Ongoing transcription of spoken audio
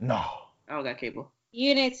No. I don't got cable.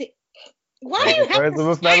 You didn't see. Why do you have Birds of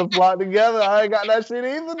a feather flock together. I ain't got that shit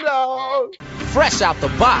either, dog. Fresh out the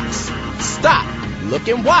box. Stop, look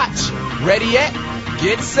and watch. Ready yet?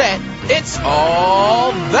 Get set. It's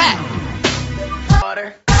all that.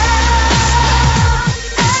 Water.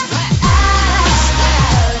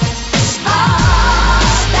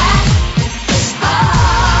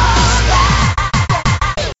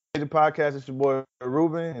 The podcast is your boy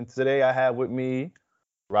Ruben, and today I have with me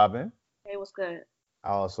Robin. Hey, what's good? I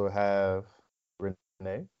also have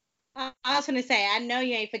Renee. I was gonna say, I know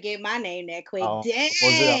you ain't forget my name that quick. I'm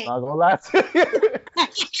Dang. not gonna lie to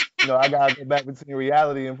you. I gotta go back between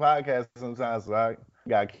reality and podcast sometimes, so I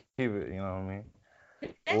gotta keep it. You know what I mean?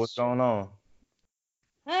 What's going on?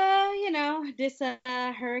 This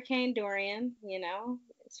Hurricane Dorian,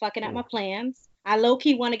 it's fucking up my plans. I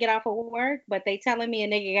low-key want to get off of work, but they telling me a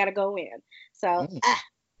nigga gotta go in. So,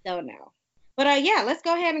 don't know. But let's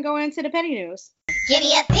go ahead and go into the petty news. Give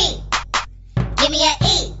me a P. Give me a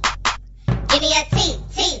E. Give me a T.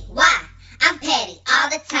 T. Y. I'm petty all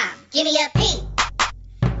the time. Give me a P.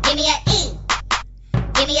 Give me a E.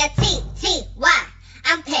 Give me a T. T. Y.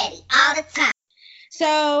 I'm petty all the time.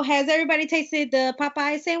 So, has everybody tasted the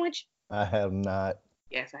Popeye sandwich? I have not.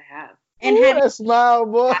 Yes, I have. And Ooh, that smile,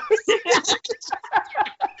 boy.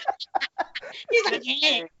 He's like,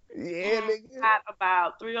 yeah. Yeah, nigga. I had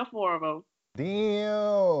about 3 or 4 of them.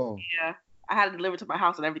 Damn. Yeah, I had it delivered to my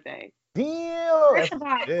house and everything. Damn. First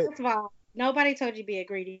of all, nobody told you to be a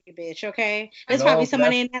greedy bitch, okay? There's probably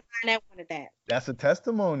somebody in that line that wanted that. That's a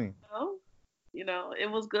testimony.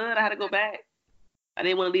 It was good. I had to go back. I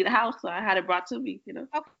didn't want to leave the house, so I had it brought to me,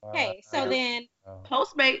 Okay, so then...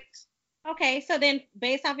 Postmates. Okay, so then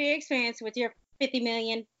based off your experience with your 50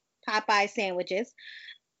 million Popeye sandwiches,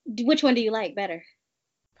 which one do you like better?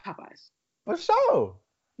 Popeyes. For sure.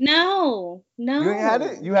 No. You ain't had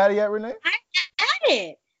it? You had it yet, Renee? I had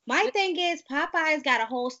it. My thing is Popeye's got a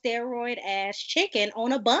whole steroid ass chicken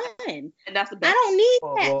on a bun. And that's the best. I don't need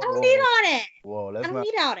that. I don't need all that. Whoa, I don't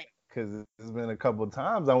need all that. Because it's been a couple of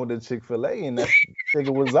times I went to Chick-fil-A and that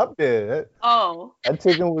chicken was up there. That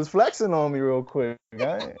chicken was flexing on me real quick.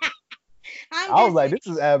 I was like, this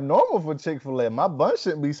is abnormal for Chick-fil-A. My bun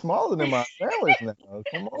shouldn't be smaller than my sandwich now.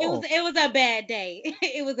 Come on. It was a bad day.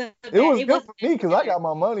 It was good for me because I got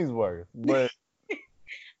my money's worth. But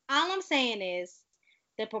all I'm saying is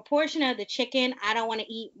the proportion of the chicken, I don't want to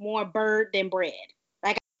eat more bird than bread.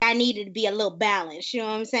 Like I need it to be a little balanced. You know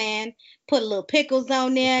what I'm saying? Put a little pickles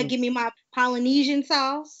on there. Give me my Polynesian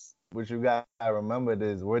sauce. What you got to remember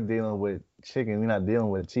is we're dealing with chicken. We're not dealing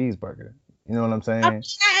with a cheeseburger. You know what I'm saying?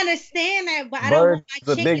 I understand that, but I don't want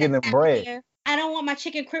my chicken bigger than bread. Here. I don't want my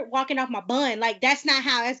chicken crisp walking off my bun. Like that's not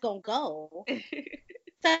how that's gonna go.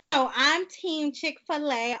 So I'm team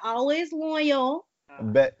Chick-fil-A, always loyal.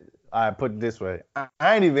 Bet I put it this way. I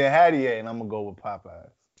ain't even had it yet, and I'm gonna go with Popeyes.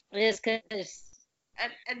 It's cause.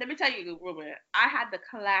 And let me tell you, Ruben, I had the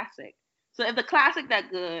classic. So if the classic that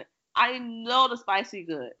good, I know the spicy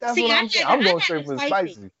good. That's what I'm saying. I'm going straight for the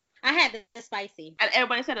spicy. I had the spicy. And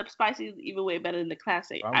everybody said the spicy is even way better than the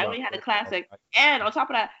classic. I only had the classic. And on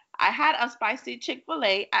top of that, I had a spicy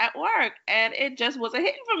Chick-fil-A at work, and it just wasn't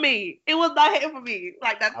hitting for me. It was not hitting for me.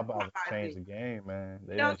 Like that's I'm about to change the game, man.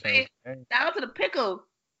 They done changed the game. Down to the pickle.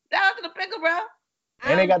 Down to the pickle, bro.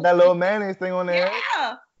 And they got that little mayonnaise thing on there.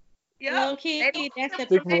 Yeah. Low key, that's the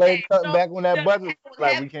Chick-fil-A cutting back on that butter.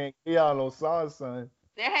 Like we can't get y'all no sauce, son.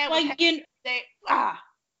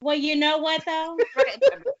 Well, you know what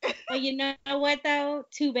though?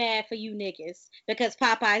 Too bad for you niggas because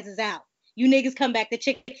Popeyes is out. You niggas come back to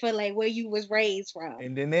Chick-fil-A where you was raised from.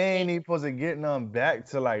 And then they ain't even supposed to get none back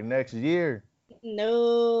till like next year.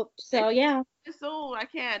 Nope. So yeah. Soon I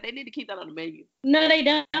can't. They need to keep that on the menu. No, they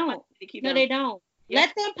don't. They don't. Yeah.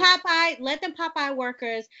 Let them Popeye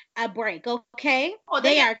workers a break, okay? Oh,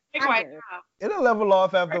 they are right now. It'll level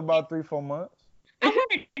off after about 3-4 months. I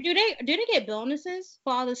wonder, do they get bonuses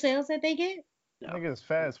for all the sales that they get? I think it's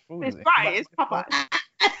fast food. It's right. It's Popeye.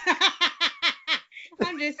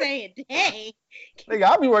 I'm just saying, dang. Nigga,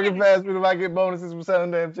 I'll be working fast food if I get bonuses for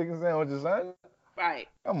selling damn chicken sandwiches, son. Right.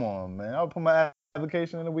 Come on, man. I'll put my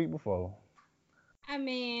application in the week before. I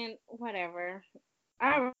mean, whatever.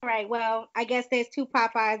 All right. Well, I guess there's 2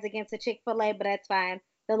 Popeyes against a Chick-fil-A, but that's fine.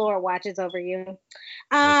 The Lord watches over you.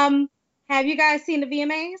 Have you guys seen the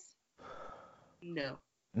VMAs? No.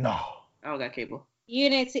 I don't got cable. You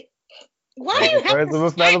didn't see. Why do you have Birds of a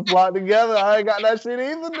feather flock together. I ain't got that shit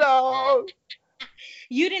either, dog.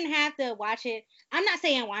 You didn't have to watch it. I'm not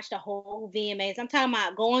saying watch the whole VMAs. I'm talking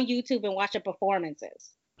about go on YouTube and watch the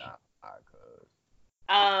performances. Nah, I could.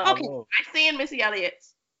 Okay. I seen Missy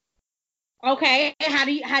Elliott's. Okay. How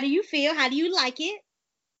do you feel? How do you like it?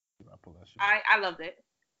 I loved it.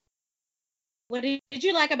 What did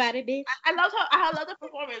you like about it, bitch? I loved her. I loved the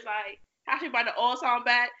performance. Like how she brought the old song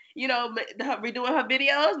back. You know, redoing her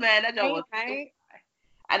videos. Man, that joke was. Right.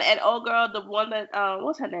 And old girl, the one that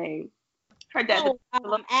what's her name? Her dad. What's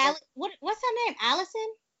her name?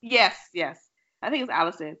 Allison? Yes. I think it's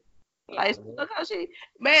Allison. Yeah. Like, look how she.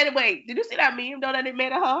 Man, wait. Did you see that meme though that they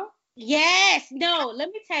made of her? Yes. No. Let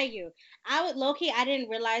me tell you. I didn't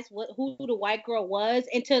realize who the white girl was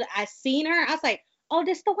until I seen her. I was like, oh,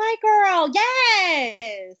 this the white girl.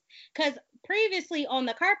 Yes. Because previously on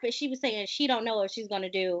the carpet, she was saying she don't know if she's gonna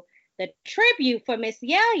do the tribute for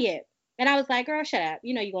Missy Elliott. And I was like, girl, shut up.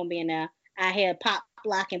 You know you're gonna be in there. I had pop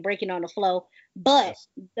blocking, breaking on the floor. But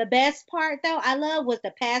the best part though, I love was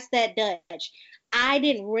the Pass That Dutch. I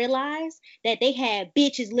didn't realize that they had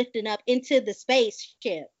bitches lifting up into the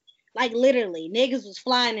spaceship. Like literally, niggas was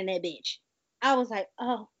flying in that bitch. I was like,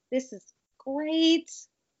 oh, this is great.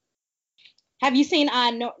 Have you seen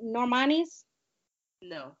Normani's?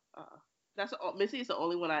 No. That's Missy is the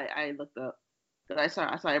only one I looked up. I saw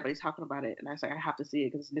everybody talking about it, and I was like, I have to see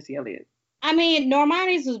it because it's Missy Elliott. I mean,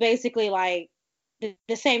 Normani's was basically like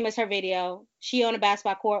the same as her video. She on a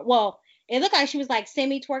basketball court. Well, it looked like she was like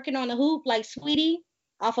semi-twerking on the hoop, like Sweetie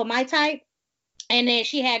off of My Type. And then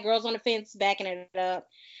she had girls on the fence backing it up.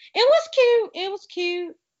 It was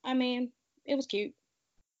cute. I mean, it was cute.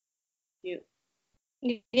 Cute.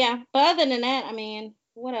 Yeah, but other than that, I mean,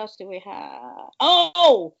 what else do we have?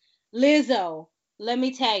 Oh, Lizzo. Let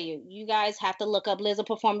me tell you, you guys have to look up Lizzo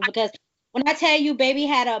performance because when I tell you, baby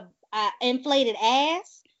had a inflated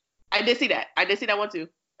ass. I did see that. I did see that one too.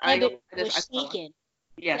 It was shaking.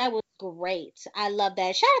 Yeah, that was great. I love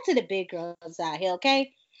that. Shout out to the big girls out here.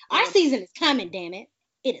 Okay, our season is coming. Damn it,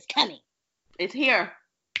 it is coming. It's here.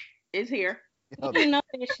 It's here. No bitch.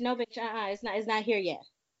 It's not here yet.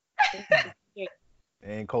 It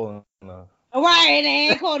ain't cold enough. Right, it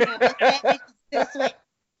ain't cold enough.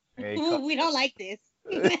 We don't like this.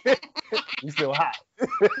 You still hot.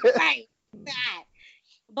 Right.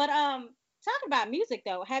 But talking about music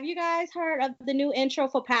though, have you guys heard of the new intro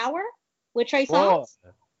for Power with Trey Songz?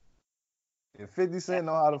 If 50 Cent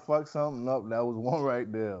know how to fuck something up, that was one right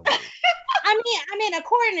there. I mean,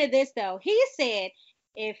 according to this though, he said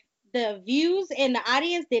if the views in the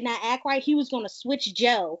audience did not act right, he was going to switch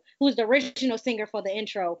Joe, who's the original singer for the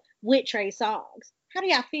intro, with Trey Songz. How do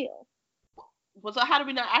y'all feel? Well, so how do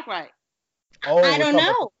we not act right? Oh, I don't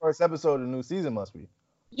know. The first episode of the new season must be.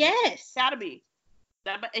 Yes. Gotta be.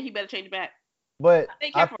 He better change it back. But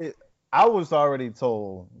I was already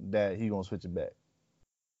told that he gonna switch it back.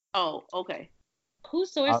 Oh, okay.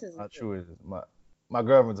 Whose source is it? Not sure it is. My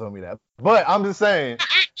girlfriend told me that. But I'm just saying,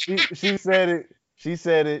 she said it. She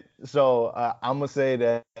said it. So I'm gonna say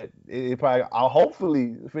that it probably. I'll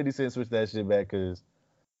hopefully 50 Cent switch that shit back because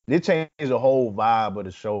it changed the whole vibe of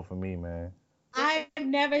the show for me, man. I've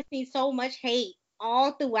never seen so much hate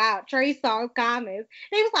all throughout Trey Songz comments.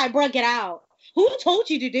 They was like, bro, get out. Who told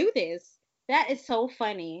you to do this? That is so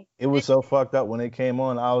funny. It was so fucked up when it came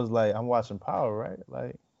on. I was like, I'm watching Power, right?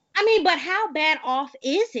 Like, I mean, but how bad off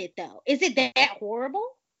is it though? Is it that horrible?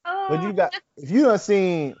 But if you done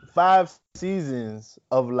seen 5 seasons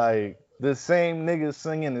of like the same niggas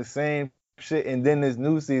singing the same shit, and then this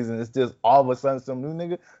new season, it's just all of a sudden some new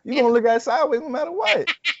nigga, you gonna look at it sideways no matter what.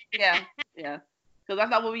 Yeah. Because that's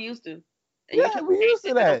not what we used to. And we used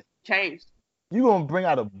to that. Changed. You gonna bring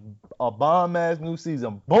out a bomb ass new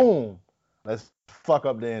season? Boom. Let's fuck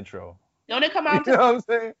up the intro. Don't it come out? You know what I'm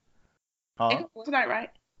saying? Huh? It comes tonight, right?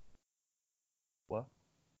 What?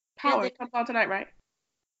 Power comes on tonight, right?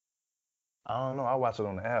 I don't know. I watch it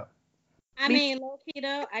on the app. I mean, low key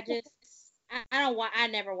though, I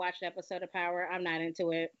never watched an episode of Power. I'm not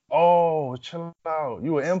into it. Oh, chill out.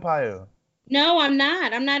 You an Empire? No, I'm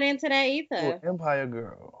not. I'm not into that either. You an Empire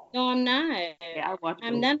girl? No, I'm not. Yeah, I watch.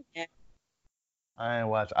 I'm none of that. I ain't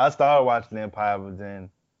watch. I started watching Empire, but then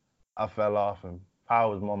I fell off, and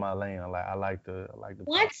Power was more my lane. I like the.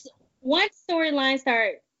 Once storylines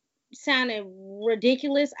start sounding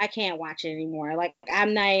ridiculous, I can't watch it anymore. Like,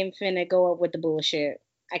 I'm not even finna go up with the bullshit.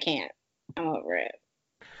 I can't. I'm over it.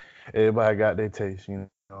 Everybody got their taste, you know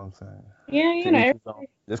what I'm saying? Yeah, you know.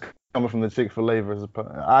 It's coming from the Chick-fil-A versus.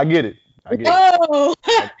 I get it. I get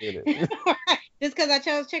it. Just because I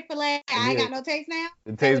chose Chick-fil-A, I ain't got no taste now?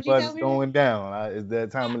 The taste buds is going down. It's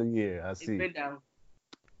that time of the year. I see. It's been down.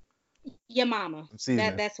 Your mama.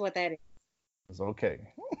 That's what that is. It's okay.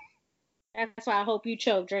 That's why I hope you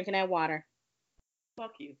choke drinking that water.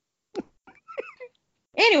 Fuck you.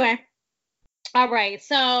 Anyway. All right.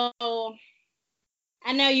 So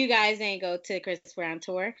I know you guys ain't go to Chris Brown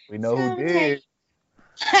tour. We know who did.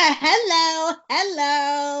 Hello.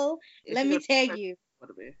 Let me tell you.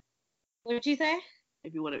 What did you say?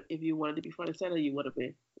 If you wanted to be front and center, you would have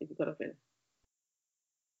been. If you could have been.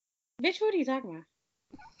 Bitch, what are you talking about?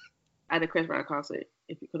 At the Chris Brown concert,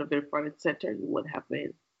 if you could have been front and center, you would have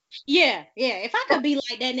been. Yeah. If I could be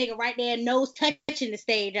like that nigga right there, nose touching the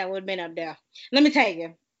stage, I would have been up there. Let me tell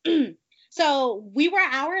you. So we were an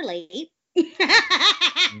hour late.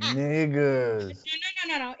 Niggas.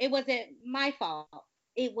 No. It wasn't my fault.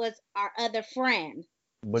 It was our other friend.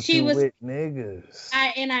 But she was with niggas. I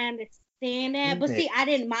understand that. But see, I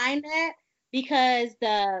didn't mind that because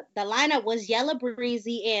the lineup was Yella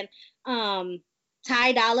Breezy and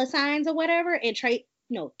Ty Dolla Signs or whatever and Tory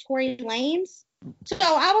Lanez. So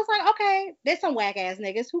I was like, okay, there's some whack ass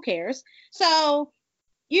niggas. Who cares? So,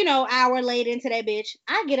 hour late into that bitch,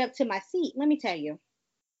 I get up to my seat. Let me tell you.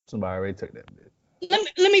 Somebody already took that bitch.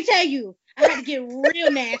 Let me tell you. I had to get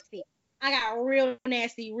real nasty. I got real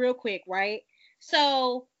nasty real quick, right?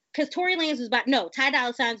 So, because Tory Lanez was Ty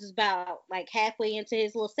Dolla Signs was about like halfway into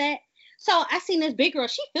his little set. So I seen this big girl.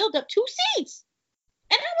 She filled up 2 seats.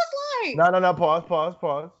 And I was like... No.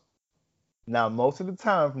 Pause. Now, most of the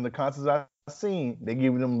time from the concerts I've seen, they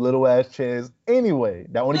give them little ass chairs anyway.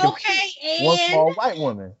 That only can fit one small white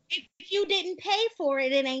woman. If you didn't pay for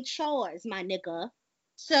it, it ain't yours, my nigga.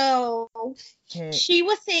 So she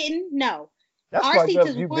was sitting. No, that's our seats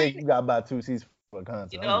is you one. Big, you got about 2 seats for a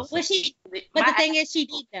concert. But the thing is, she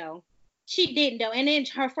did though. She didn't though, and then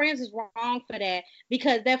her friends was wrong for that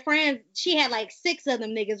because their friends. She had like 6 of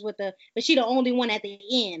them niggas with her, but she the only one at the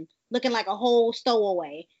end, looking like a whole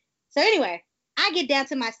stowaway. So anyway, I get down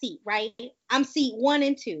to my seat. Right, I'm seat 1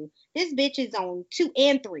 and 2. This bitch is on 2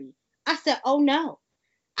 and 3. I said, oh no.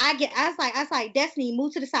 I was like, Destiny,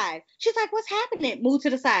 move to the side. She's like, what's happening? Move to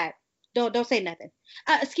the side. Don't say nothing.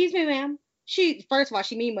 Excuse me, ma'am. First of all,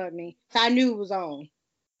 she mean mugged me, so I knew it was on.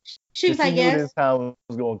 She was like, yes. This time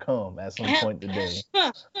was gonna come at some point today.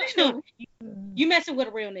 You messing with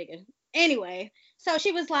a real nigga. Anyway, so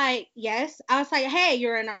she was like, yes. I was like, hey,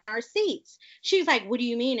 you're in our seats. She was like, what do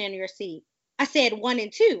you mean in your seat? I said 1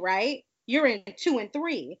 and 2, right? You're in 2 and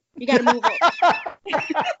 3. You gotta move up.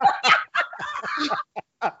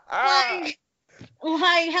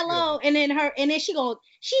 like hello, and then she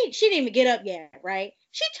didn't even get up yet, right?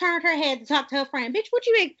 She turned her head to talk to her friend. Bitch, what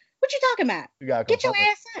you talking about? Get your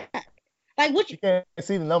ass up. Like what? You can't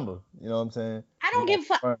see the number. You know what I'm saying? I don't give a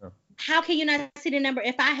fuck. How can you not see the number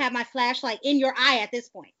if I have my flashlight in your eye at this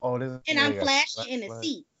point? And I'm flashing in the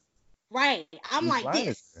seat, right? I'm like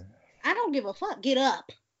this. I don't give a fuck. Get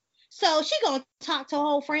up. So she gonna talk to her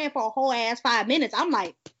whole friend for a whole ass 5 minutes. I'm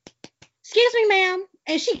like, excuse me, ma'am.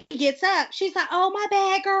 And she gets up. She's like, oh, my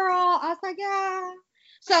bad, girl. I was like, yeah.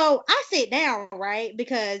 So I sit down, right?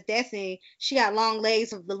 Because Destiny, she got long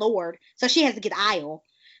legs of the Lord. So she has to get the aisle.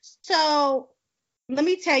 So let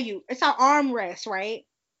me tell you, it's our armrest, right?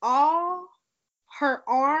 All her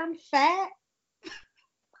arm fat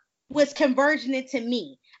was converging into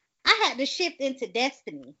me. I had to shift into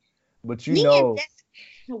Destiny. But what? You knew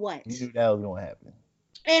that was going to happen.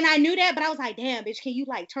 And I knew that, but I was like, damn, bitch, can you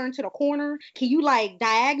like turn to the corner? Can you like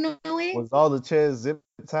diagonal it? Was all the chairs zip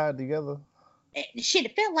tied together? Shit,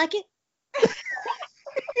 it felt like it.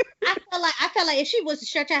 I felt like if she was to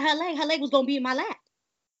stretch out her leg was gonna be in my lap.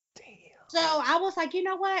 Damn. So I was like, you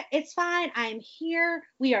know what? It's fine. I'm here.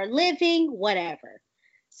 We are living, whatever.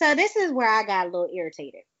 So this is where I got a little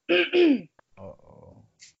irritated. Uh-oh.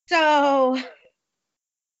 So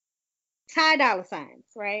Ty Dolla Signs,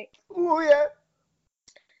 right? Oh yeah.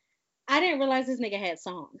 I didn't realize this nigga had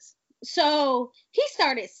songs. So he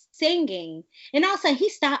started singing, and all of a sudden he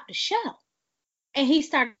stopped the show. And he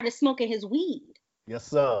started smoking his weed. Yes,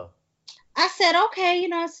 sir. I said, okay,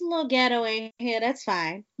 it's a little ghetto in here. That's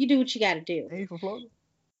fine. You do what you got to do. Ain't he from Florida?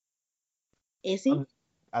 Is he?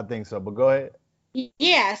 I think so, but go ahead.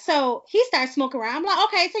 Yeah, so he started smoking around. I'm like,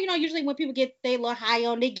 okay, so, usually when people get they little high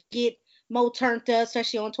on, they get more turned up,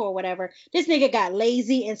 especially on tour or whatever. This nigga got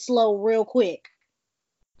lazy and slow real quick.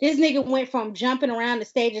 This nigga went from jumping around the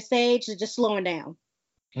stage to stage to just slowing down.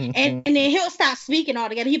 And then he'll stop speaking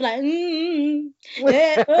altogether. He'll be like, I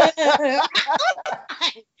was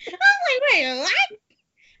like, wait, what?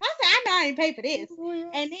 I said, I know I didn't pay for this.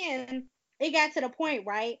 And then it got to the point,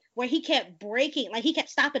 right, where he kept breaking, like he kept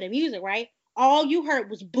stopping the music, right? All you heard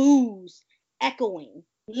was boos echoing.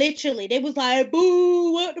 Literally. They was like,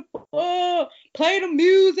 boo, what the fuck? Play the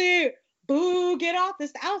music. Boo, get off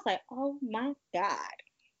this. I was like, oh my God.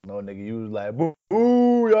 No, nigga, you was like, boo,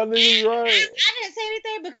 y'all niggas right. I didn't say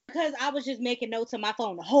anything because I was just making notes on my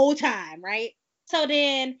phone the whole time, right? So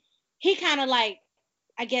then he kind of like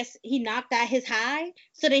I guess he knocked out his high.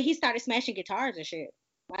 So then he started smashing guitars and shit.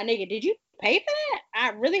 My nigga, did you pay for that? I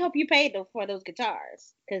really hope you paid for those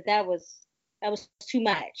guitars, because that was too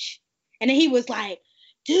much. And then he was like,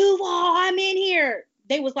 Duval, I'm in here.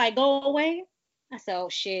 They was like, go away. I said, oh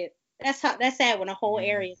shit. That's sad when the whole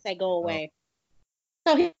area say go away.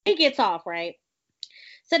 So he gets off, right?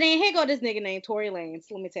 So then here go this nigga named Tory Lanez.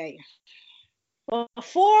 Let me tell you.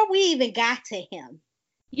 Before we even got to him,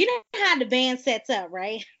 you know how the band sets up,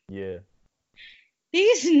 right? Yeah.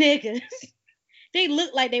 These niggas, they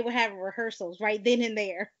look like they were having rehearsals right then and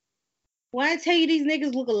there. Why I tell you these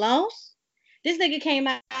niggas look lost? This nigga came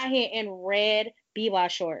out here in red b-ball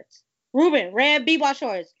shorts. Ruben, red b-ball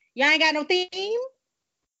shorts. Y'all ain't got no theme?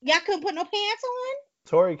 Y'all couldn't put no pants on?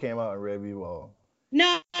 Tory came out in red b-ball.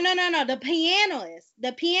 No. The pianist.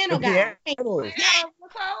 The piano guy.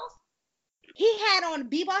 He had on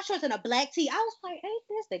b-ball shorts and a black tee. I was like, ain't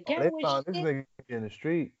this the ghetto? They found this nigga in the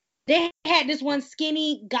street. They had this one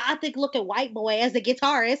skinny, gothic-looking white boy as the guitarist.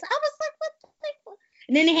 I was like, what the fuck?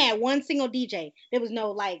 And then they had one single DJ. There was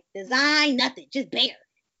no, like, design, nothing. Just bare.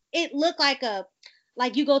 It looked like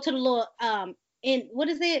you go to the little, what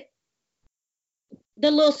is it?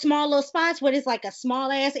 The little small little spots where it's like a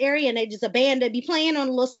small-ass area and they just a band that be playing on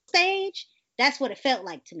a little stage. That's what it felt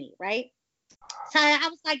like to me, right? So I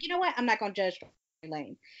was like, you know what? I'm not going to judge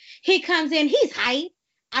Lane. He comes in. He's hype.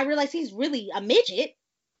 I realize he's really a midget.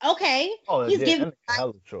 Okay. Oh, he's giving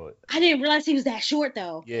hella short. I didn't realize he was that short,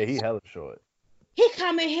 though. Yeah, he hella short. He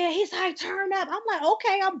come in here. He's like, turn up. I'm like,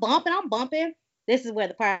 okay, I'm bumping. This is where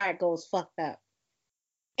the part goes fucked up.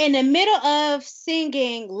 In the middle of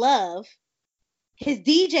singing Love, his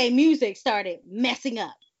DJ music started messing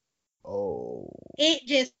up. Oh. It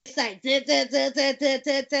just like, Tory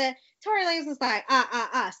Lanez was like,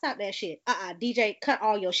 stop that shit. DJ, cut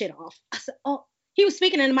all your shit off. I said, oh, he was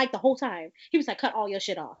speaking in the mic the whole time. He was like, cut all your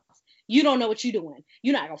shit off. You don't know what you're doing.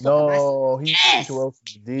 You're not gonna fuck up my set. No, he's too old for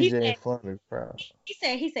DJ in front of the crowd.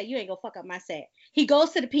 He said, you ain't gonna fuck up my set. He goes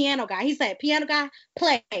to the piano guy. He said, piano guy,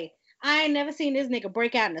 play. I ain't never seen this nigga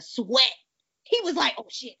break out in a sweat. He was like, oh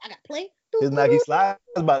shit, I gotta play. His Nike slide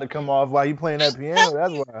is about to come off while you playing that piano.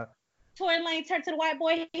 That's why. Tory Lanez turned to the white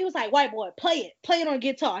boy. He was like, white boy, play it on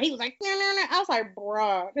guitar. He was like, no. I was like,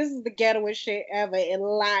 bruh, this is the ghettoest shit ever in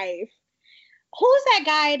life. Who's that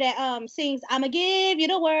guy that sings I'ma give you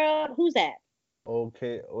the world? Who's that?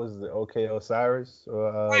 Okay, was it OK Osiris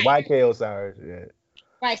or right. YK Osiris? Yeah.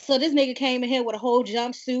 Right. So this nigga came in here with a whole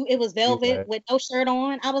jumpsuit. It was velvet with no shirt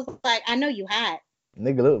on. I was like, I know you hot.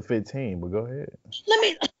 Nigga look 15, but go ahead.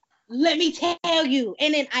 Let me tell you.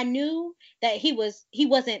 And then I knew that he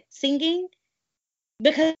wasn't singing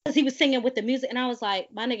because he was singing with the music. And I was like,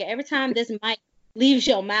 my nigga, every time this mic leaves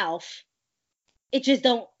your mouth, it just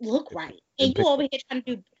don't look right. And you over here trying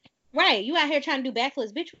to do right. You out here trying to do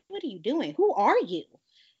backflips, bitch. What are you doing? Who are you?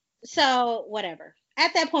 So whatever.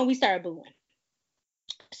 At that point, we started booing.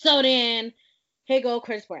 So then here go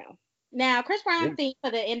Chris Brown. Now Chris Brown's theme for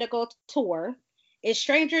the Indigo tour is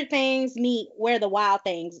Stranger Things meet Where the Wild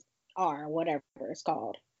Things Are, whatever it's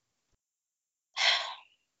called.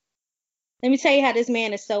 Let me tell you how this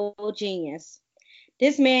man is so genius.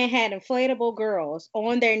 This man had inflatable girls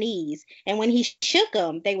on their knees, and when he shook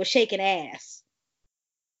them, they were shaking ass.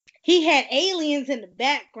 He had aliens in the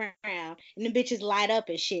background, and the bitches light up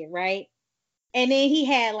and shit, right? And then he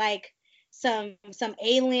had like some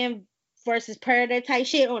alien versus predator type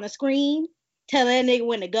shit on a screen, telling that nigga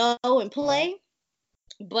when to go and play.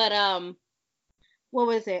 But what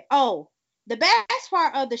was it? Oh, the best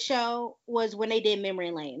part of the show was when they did Memory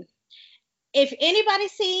Lane. If anybody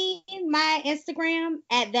seen my Instagram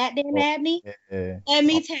at That Damn Abney, let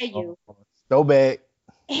me tell you. So bad.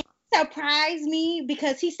 It surprised me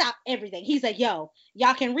because he stopped everything. He's like, yo,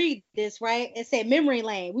 y'all can read this, right? It said Memory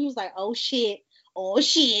Lane. We was like, oh shit.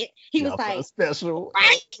 He was like, special.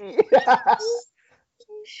 Right?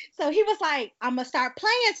 So he was like, I'm going to start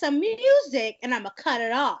playing some music and I'm going to cut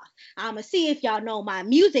it off. I'm going to see if y'all know my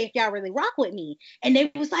music, if y'all really rock with me. And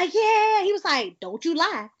they was like, yeah. He was like, don't you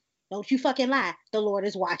lie. Don't you fucking lie. The Lord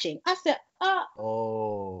is watching. I said,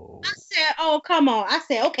 oh. I said, oh, come on. I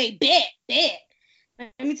said, okay, bet.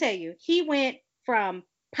 Let me tell you, he went from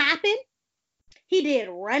popping. He did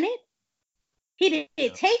Run It. He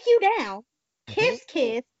did Take You Down. Kiss,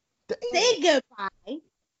 say goodbye.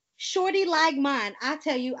 Shorty Like Mine. I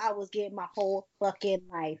tell you, I was getting my whole fucking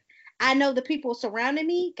life. I know the people surrounding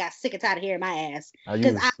me got sick and tired of hearing my ass.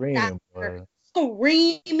 Because I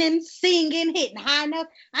screaming, singing, hitting high notes.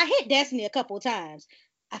 I hit Destiny a couple of times.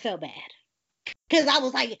 I felt bad. Because I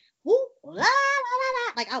was like, woo, la, la, la,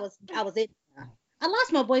 la. Like I was in. I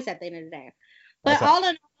lost my voice at the end of the day. But all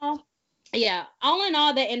in all, Yeah, all in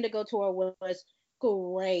all, the Indigo tour was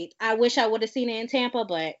great. I wish I would have seen it in Tampa,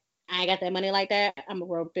 but I ain't got that money like that. I'm a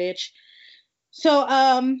broke bitch. So,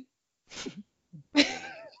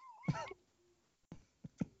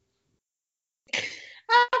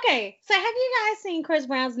 okay. So, have you guys seen Chris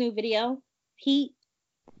Brown's new video, Heat?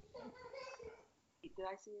 Did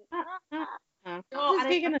I see it? No,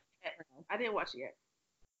 I didn't watch it yet.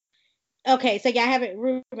 Okay, so y'all haven't.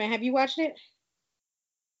 Ruben, have you watched it?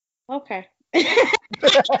 Okay.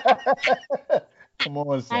 Come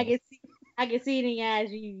on, son. I can see it in your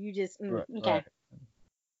eyes. You just Right, okay. right.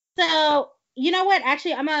 So you know what?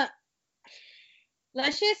 Actually,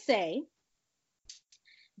 let's just say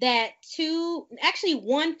that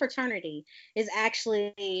one fraternity is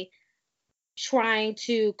actually trying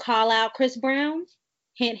to call out Chris Brown.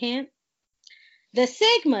 Hint, hint. The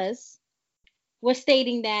Sigmas were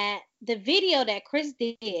stating that the video that Chris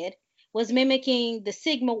did was mimicking the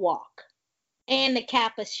Sigma walk and the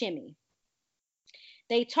Kappa shimmy.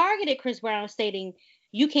 They targeted Chris Brown, stating,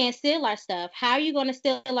 "You can't steal our stuff. How are you going to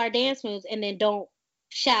steal our dance moves and then don't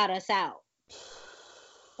shout us out?"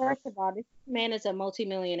 First of all, this man is a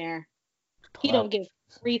multimillionaire. He don't give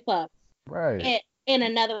 3 fucks. Right. And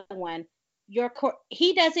another one,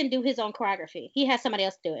 he doesn't do his own choreography. He has somebody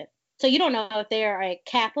else do it. So you don't know if they're a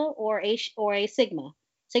Kappa or a Sigma.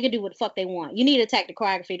 So they can do what the fuck they want. You need to attack the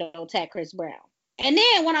choreography, don't attack Chris Brown. And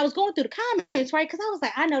then when I was going through the comments, right, because I was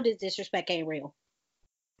like, I know this disrespect ain't real.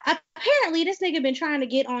 Apparently, this nigga been trying to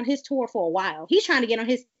get on his tour for a while. He's trying to get on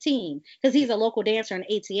his team because he's a local dancer in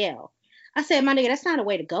ATL. I said, my nigga, that's not a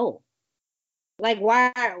way to go. Like,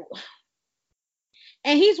 why?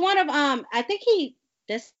 And he's one of I think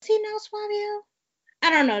does he know Suavio? I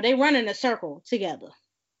don't know. They run in a circle together.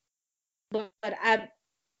 But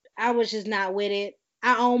I was just not with it.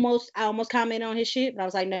 I almost commented on his shit, but I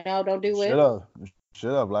was like, no, don't do it.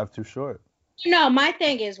 Shut up. Life too short. No, my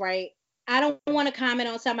thing is, right, I don't want to comment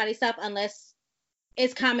on somebody's stuff unless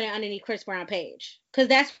it's commented underneath Chris Brown page. Because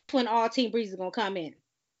that's when all Team Breeze is going to come in.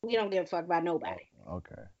 We don't give a fuck about nobody.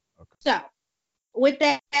 Okay. So, with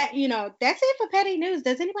that, that's it for petty news.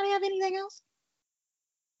 Does anybody have anything else?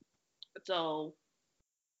 So,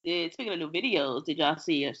 speaking of new videos, did y'all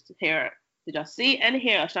see and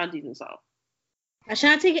hear Ashanti's new song?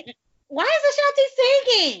 Ashanti? Why is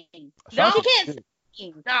Ashanti singing? No, she can't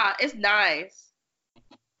sing. Nah, it's nice.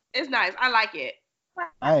 It's nice. I like it.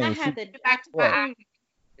 I had to back to my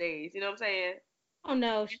days. You know what I'm saying? Oh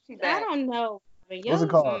no, I don't know. What's it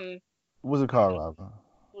called? What's it called, Robin?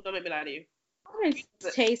 Well, don't make me lie to you.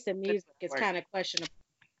 Taste of music is kind of questionable.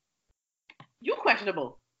 You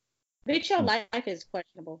questionable. Bitch, your life is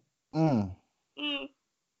questionable.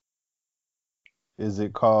 Is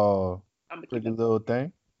it called Pretty Little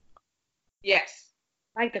Thing? Yes.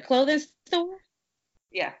 Like the clothing store?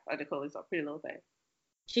 Yeah, like the clothing store. Pretty Little Thing.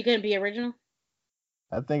 She couldn't be original?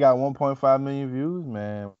 I think got 1.5 million views,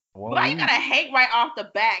 man. Why you gotta hate right off the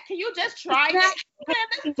bat? Can you just try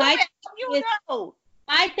it?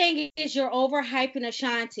 My thing is you're overhyping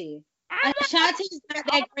Ashanti. Ashanti's not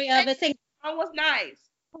that great of a singer. That was nice.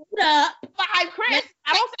 Hold up. But I'm Chris.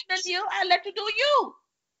 I don't say nothing to you. I let you do you.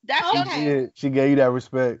 That's okay. She gave you that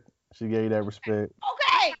respect.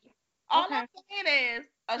 Okay. All I'm saying is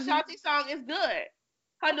Ashanti's song is good.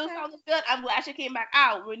 Her new song is good. I'm glad she came back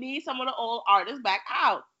out. We need some of the old artists back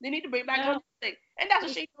out. They need to bring back her music. And that's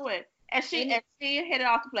what she's doing. And she hit it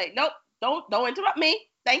off the plate. Nope. Don't interrupt me.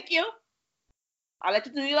 Thank you. I'll let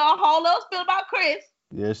you do your whole little spiel about Chris.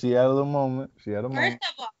 Yeah, she had a little moment. First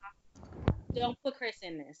of all, don't put Chris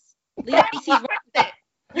in this.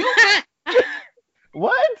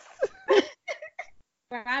 What?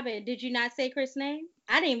 Robin, did you not say Chris' name?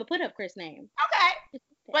 I didn't even put up Chris' name. Okay.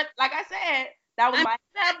 But like I said, that was my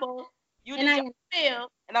example. You did your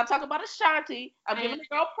spiel, and I'm talking about Ashanti. I'm giving the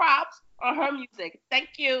girl props on her music. Thank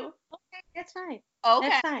you. Okay, that's fine. Okay.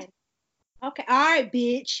 That's fine. Okay, all right,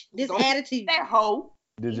 bitch. This attitude. That hoe.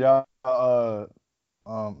 Did y'all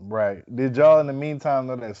right? Did y'all in the meantime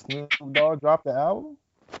know that Snoop Dogg dropped the album?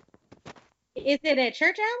 Is it a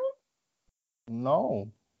church album? No.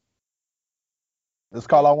 It's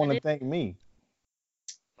called "I Want to Thank Me."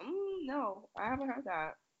 No, I haven't heard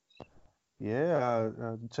that. Yeah,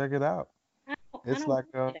 check it out. It's like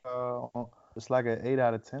an 8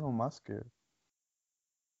 out of 10 on my scale.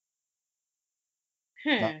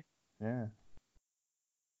 Yeah.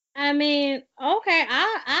 I mean, okay,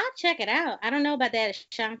 I'll check it out. I don't know about that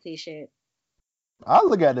Ashanti shit. I'll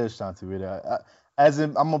look at the Ashanti video.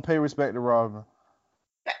 I'm gonna pay respect to Robin.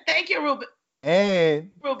 Thank you, Ruben.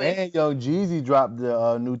 And Young Jeezy dropped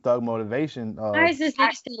the new Thug Motivation. Why is this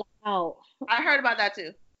still out? I heard about that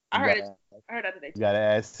too. I heard that today. You gotta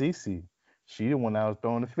ask Cece. She the one that was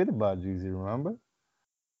throwing the fit about Jeezy, remember?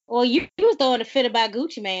 Well, you was throwing a fit about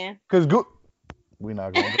Gucci Man. Cause we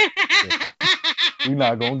not gonna go. We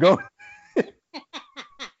not gonna go.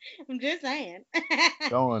 I'm just saying.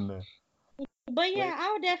 Going there. But yeah,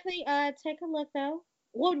 I would definitely take a look though.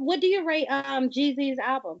 What do you rate Jeezy's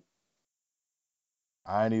album?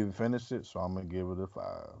 I ain't even finished it, so I'm gonna give it a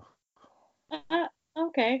 5.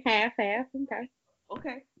 Okay, half. Okay.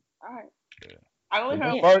 Okay. All right. Yeah. I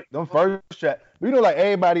only heard them first track. You know, like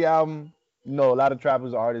everybody album, you know, a lot of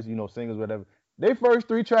trappers, artists, you know, singers, whatever. They first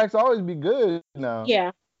 3 tracks always be good now.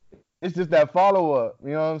 Yeah. It's just that follow up.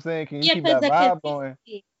 You know what I'm saying? Can you keep that vibe going?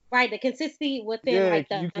 Right, the consistency within like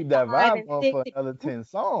can you keep that vibe going for another 10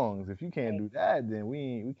 songs? If you can't do that, then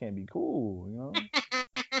we can't be cool, you know?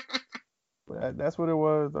 But that's what it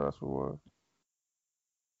was. That's what it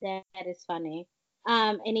was. That is funny.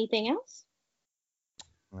 Anything else?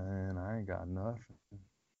 Man, I ain't got nothing.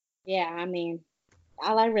 Yeah, I mean,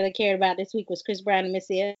 all I really cared about this week was Chris Brown and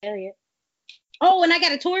Missy Elliott. Oh, and I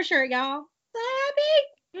got a tour shirt, y'all.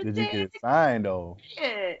 Did you get it signed though?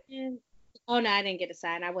 Yeah. Oh no, I didn't get a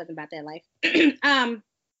sign. I wasn't about that life.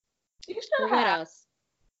 What else?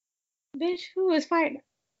 Bitch, who is fighting?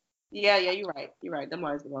 Yeah, you're right. You're right. Them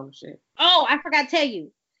always the wrong shit. Oh, I forgot to tell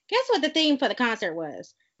you. Guess what the theme for the concert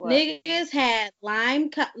was? What? Niggas had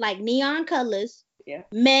like neon colors, yeah,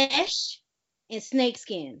 mesh, and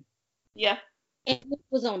snakeskin. Yeah. And it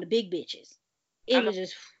was on the big bitches. It was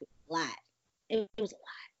just a lot. It was a lot.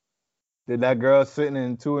 Did that girl sitting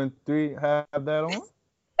in 2 and 3 have that on?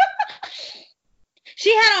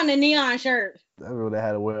 She had on the neon shirt. That girl that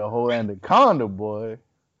had to wear a whole anaconda, boy.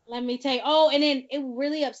 Let me tell you. Oh, and then it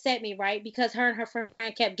really upset me, right? Because her and her friend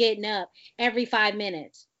kept getting up every 5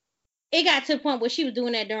 minutes. It got to the point where she was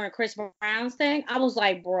doing that during Chris Brown's thing. I was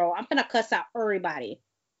like, bro, I'm gonna cuss out everybody.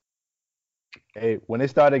 Hey, when it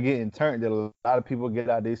started getting turned, did a lot of people get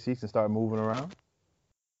out their seats and start moving around?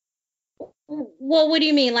 Well, what do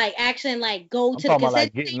you mean? Like actually, like go to the about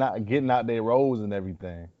like getting out their rows and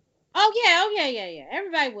everything. Oh yeah.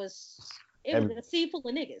 Everybody was. It was a sea full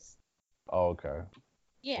of niggas. Oh, okay.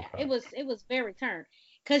 Yeah, okay. It was very turned.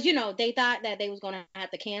 Cause they thought that they was gonna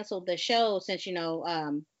have to cancel the show since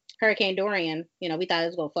Hurricane Dorian. We thought it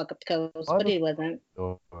was gonna fuck up the coast, but it wasn't.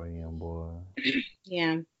 Dorian, boy.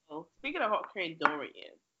 Yeah. So speaking of Hurricane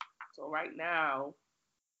Dorian, so right now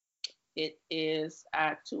it is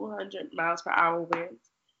at 200 miles per hour winds.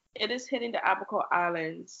 It is hitting the Abaco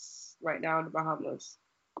Islands right now in the Bahamas.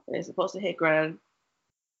 And it's supposed to hit Grand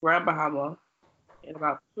Bahama in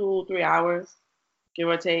about 2-3 hours, give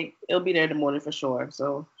or take. It'll be there in the morning for sure.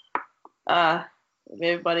 So, if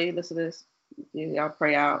everybody listen to this, y'all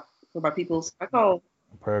pray out for my people back home.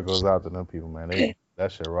 Prayer goes out to them people, man.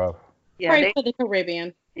 That shit rough. Yeah, pray for the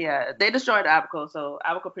Caribbean. Yeah, they destroyed Abaco, so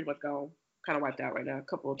Abaco pretty much gone, kind of wiped out right now. A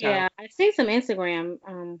couple of times. Yeah, I see some Instagram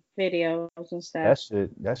videos and stuff.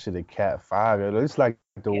 That shit a Cat 5. It's like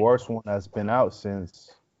the worst one that's been out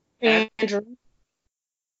since. Andrew.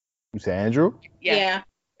 You say Andrew? Yeah.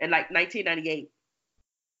 In like 1998.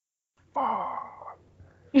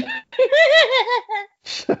 It's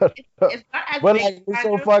not as big as it's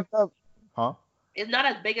so fucked up. Huh? It's not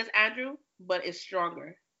as big as Andrew, but it's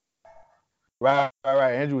stronger. Right.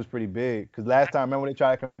 Andrew was pretty big. Because last time, remember when they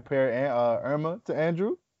tried to compare Irma to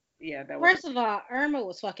Andrew? Yeah, that was. First of all, Irma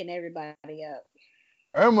was fucking everybody up.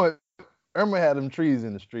 Irma had them trees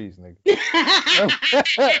in the streets, nigga.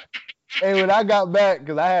 Hey, when I got back,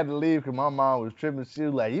 because I had to leave because my mom was tripping, she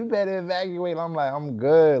was like, you better evacuate. I'm like, I'm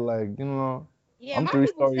good. Like, yeah, I'm 3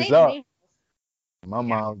 stories up. My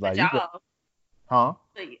mom was like, huh?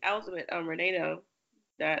 I was with Renee, though,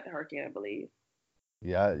 that hurricane, I believe.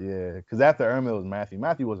 Yeah. Because after Irma, it was Matthew.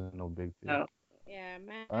 Matthew wasn't no big deal. No. Yeah,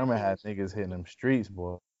 man. Irma had niggas hitting them streets,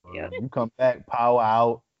 boy. Yeah. You come back, power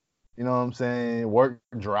out. You know what I'm saying? Work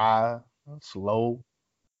dry, slow.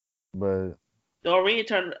 But Dorian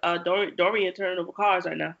turned over cars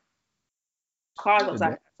right now. Cars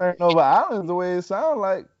outside. Turning over islands the way it sounds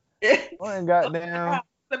like. I ain't goddamn.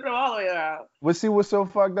 Flipping them all the way around. But see, what's so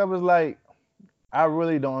fucked up is like, I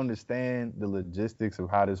really don't understand the logistics of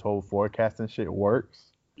how this whole forecasting shit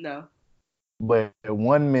works. No. But at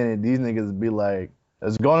 1 minute, these niggas be like,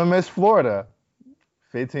 it's gonna miss Florida.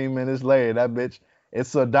 15 minutes later, that bitch,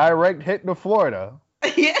 it's a direct hit to Florida.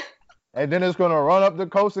 Yeah. And then it's gonna run up the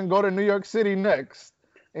coast and go to New York City next.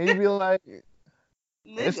 And you be like,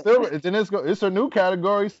 it's a new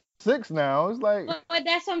category 6 now. It's like, but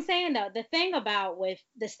that's what I'm saying though. The thing about with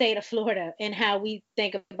the state of Florida and how we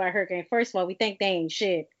think about hurricane, first of all, we think they ain't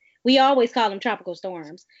shit. We always call them tropical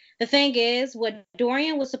storms. The thing is, what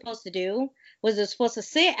Dorian was supposed to do was it was supposed to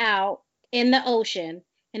sit out in the ocean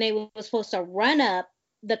and they were supposed to run up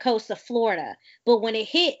the coast of Florida. But when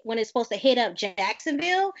it's supposed to hit up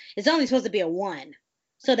Jacksonville, it's only supposed to be a 1.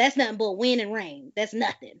 So that's nothing but wind and rain. That's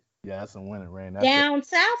nothing. Yeah, that's some wind and rain. Down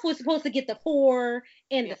south was supposed to get the 4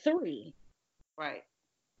 and the 3. Right.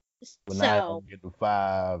 But now get the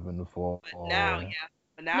 5 and the 4. But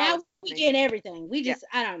now we getting everything. We just,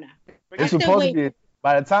 I don't know. It's supposed to be,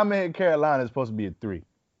 by the time it hit Carolina, it's supposed to be a 3.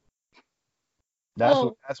 That's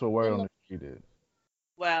what word on the street is.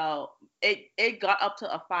 Well, it got up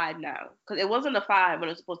to a 5 now, because it wasn't a 5 when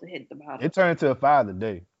it was supposed to hit the mountain. It turned to a 5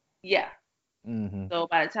 today. Yeah. Mm-hmm. So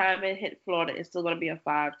by the time it hit Florida, it's still gonna be a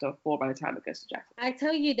 5 to a 4 by the time it gets to Jackson. I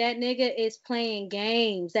tell you, that nigga is playing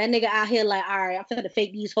games. That nigga out here like, all right, I'm finna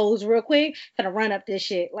fake these hoes real quick, finna run up this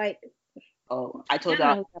shit. Like, oh, I told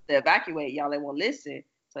y'all to evacuate. Y'all ain't want to listen.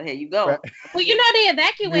 So here you go. Right. Well, you know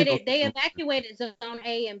they evacuated zone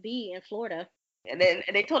A and B in Florida. And then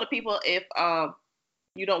they told the people if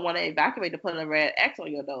you don't want to evacuate to put a red X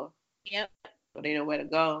on your door. Yep. So they know where to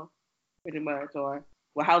go, pretty much, or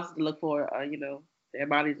what houses to look for, their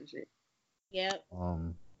bodies and shit. Yep.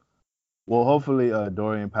 Well, hopefully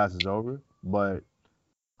Dorian passes over, but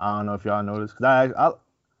I don't know if y'all noticed, because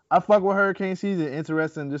I fuck with hurricane season,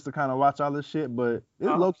 interesting just to kind of watch all this shit, but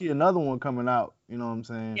there's low-key another one coming out, you know what I'm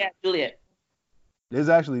saying? Yeah, Juliet. There's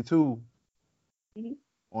actually 2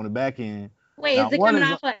 on the back end. Wait, now, is it coming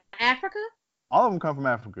off of Africa? All of them come from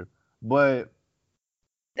Africa, but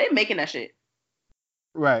they making that shit.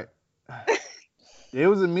 Right. It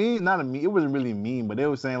was a meme, not a meme. It wasn't really mean, but they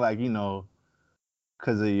were saying like,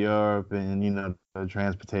 because of Europe and the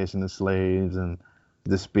transportation of slaves and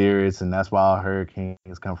the spirits, and that's why all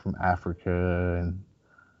hurricanes come from Africa. And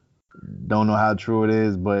don't know how true it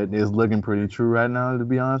is, but it's looking pretty true right now, to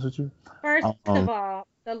be honest with you. First of all,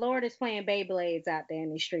 the Lord is playing Beyblades out there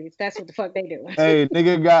in these streets. That's what the fuck they doing. Hey,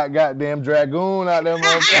 nigga got goddamn Dragoon out there,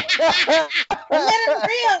 motherfucker. Let him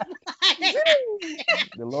rip.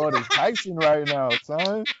 The Lord is Tyson right now,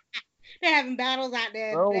 son. They're having battles out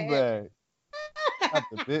there. Throwback. Not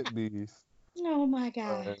the bit beast. Oh my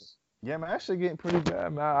gosh. Yeah, man, that shit getting pretty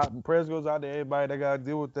bad, man. Prayers goes out to everybody that gotta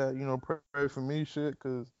deal with that. Pray for me, shit,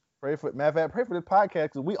 cause pray for this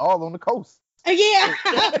podcast, cause we all on the coast. Yeah.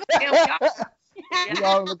 We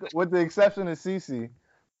all, with the exception of Cece,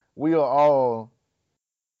 we are all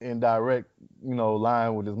in direct,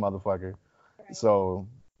 line with this motherfucker. Right. So,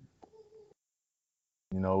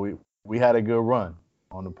 we had a good run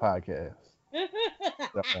on the podcast.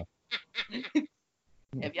 So,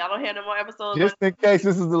 if y'all don't hear no more episodes, just in case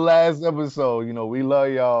this is the last episode, we love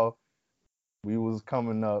y'all. We was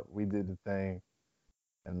coming up, we did the thing,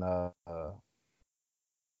 and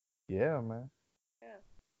yeah, man.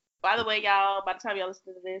 By the way, y'all, by the time y'all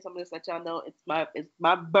listen to this, I'm gonna just let y'all know it's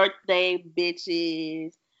my birthday,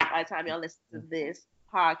 bitches. By the time y'all listen to this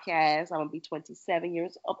podcast, I'm gonna be 27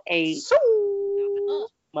 years of age.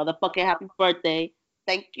 Motherfucking happy birthday.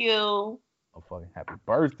 Thank you. Motherfucking happy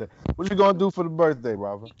birthday. What you gonna do for the birthday,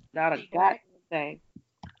 Robert? Not a goddamn thing.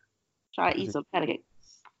 Try to eat some pancakes.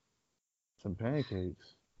 Some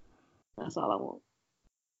pancakes? That's all I want.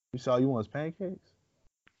 You want is pancakes?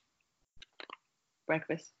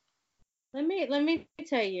 Breakfast. Let me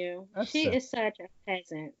tell you, she is such a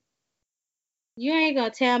peasant. You ain't gonna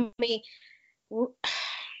tell me,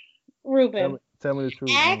 Ruben. Tell me the truth.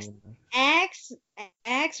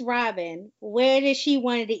 Ask Robin where did she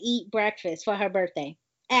wanted to eat breakfast for her birthday.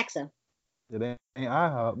 Ask her. It ain't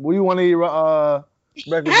IHOP. Where you want to eat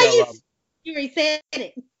breakfast? You already said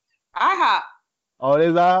it. IHOP. Oh, it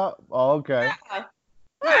is IHOP. Oh, okay.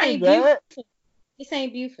 This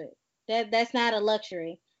ain't Buford. That's not a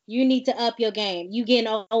luxury. You need to up your game. You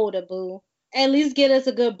getting older, boo. At least get us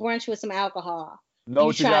a good brunch with some alcohol. No,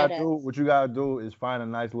 what you gotta do is find a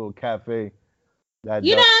nice little cafe. What I'm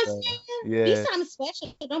saying? Yeah. Be something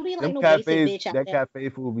special. Don't be like them no cafes, basic bitch out there. That cafe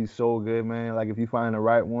food will be so good, man. Like if you find the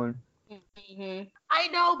right one. Mm-hmm. I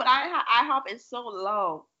know, but IHOP is so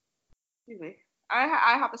long. Excuse me.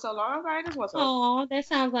 IHOP is so long. I just want some. Oh, that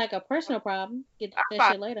sounds like a personal problem. Get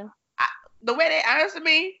that shit later. The way they answer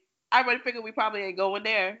me, I already figured we probably ain't going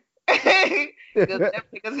there.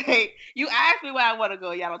 because hey, you asked me where I want to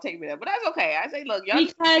go, y'all don't take me there, but that's okay. I say, look, y'all.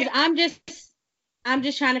 Because I'm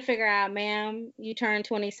just trying to figure out, ma'am. You turned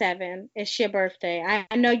 27. It's your birthday.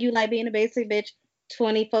 I know you like being a basic bitch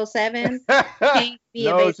 24/7.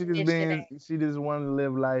 No, she just wanted to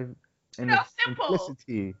live life in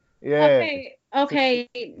simplicity. Yeah. Okay.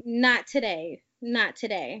 Not today. Man,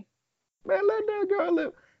 let that girl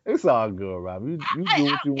live. It's all good, Rob. You do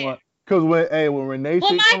what you want. Cause when Renee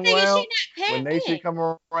shit come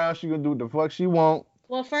around, she gonna do what the fuck she want.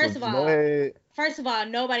 Well, first of all, go ahead. First of all,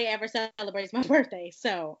 nobody ever celebrates my birthday,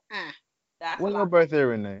 so When's your birthday,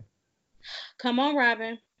 Renee? Come on,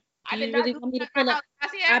 Robin. I did you not really want me to pull up?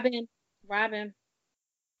 Robin,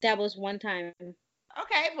 that was one time.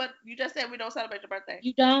 Okay, but you just said we don't celebrate your birthday.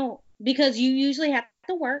 You don't, because you usually have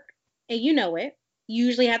to work, and you know it. You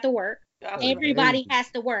usually have to work. Everybody has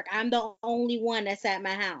to work. I'm the only one that's at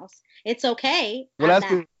my house. It's okay. Well, that's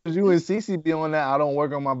because you and Cece be on that. I don't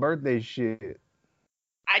work on my birthday shit.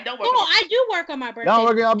 I don't work. I do work on my birthday. Y'all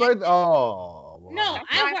work on your birthday? Oh. Wow. No,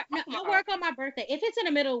 I work on my birthday. If it's in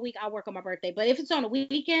the middle of the week, I work on my birthday. But if it's on a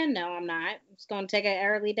weekend, no, I'm not. I'm just going to take an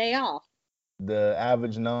early day off. The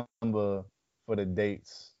average number for the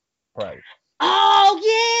dates price. Oh,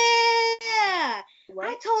 yeah. What?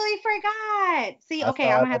 I totally forgot. See, okay,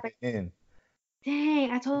 I'm going to have to.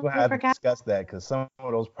 Dang, I totally forgot. We'll have to discuss that because some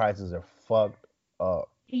of those prices are fucked up.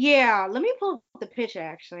 Yeah, let me pull up the picture,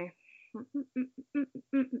 actually. You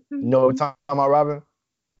know what we're talking about, Robin?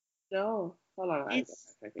 No. Hold on. It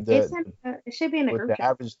should be in the group chat. The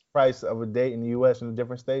average price of a date in the U.S. in the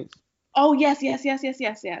different states? Oh, yes.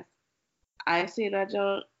 I see that,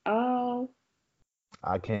 John. Oh.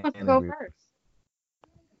 I can't go first.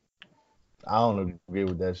 I don't agree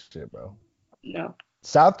with that shit, bro. No.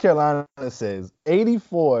 South Carolina says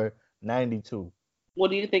 $84.92. What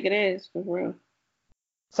do you think it is, for real?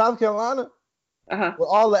 South Carolina? Uh-huh. With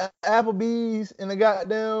all the Applebee's and the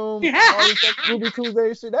goddamn all this Ruby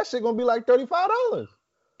Tuesday shit, that shit gonna be like $35.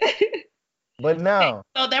 But now.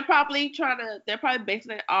 So they're probably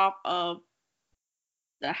basing it off of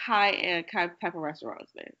the high-end type of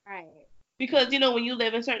restaurants, man. Right. Because, when you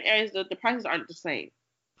live in certain areas, the prices aren't the same.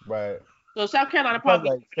 Right. So South Carolina probably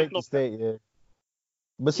like state to state, yeah.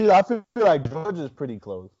 But see, I feel like Georgia's pretty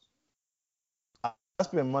close. I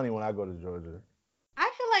spend money when I go to Georgia. I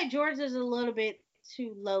feel like Georgia's a little bit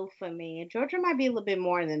too low for me. Georgia might be a little bit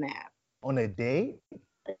more than that. On a date?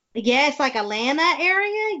 Yes, like Atlanta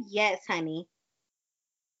area? Yes, honey.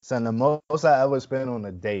 Son, the most I ever spent on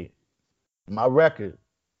a date, my record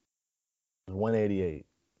was $188.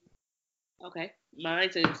 Okay. Mine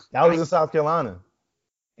is. That was in South Carolina.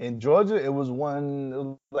 In Georgia, it was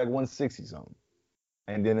like 160 something.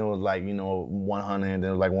 And then it was like, 100, and then it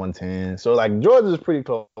was like 110. So like Georgia's pretty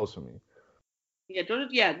close for me. Yeah,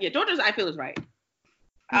 Georgia's I feel is right.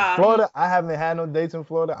 Florida, I haven't had no dates in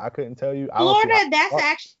Florida. I couldn't tell you. Florida, that's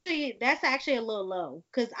actually a little low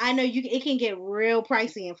because I know it can get real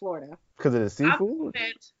pricey in Florida. Because of the seafood.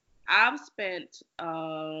 I've spent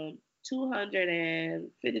 $250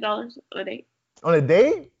 on a date. On a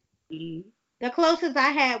date? Mm-hmm. The closest I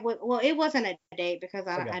had it wasn't a date because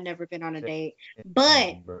I never been on a date.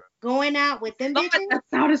 But going out with them bitches. That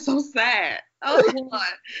sounded so sad. Oh God.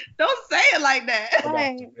 Don't say it like that.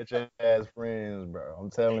 I got rich ass friends, bro.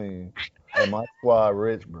 I'm telling you. Hey, my squad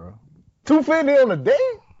rich, bro. $250 on a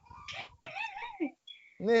date?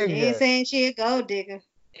 Nigga. You ain't saying shit, gold digger.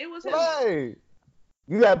 It was right.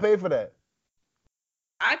 You gotta pay for that.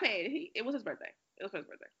 I paid. It was his birthday. It was his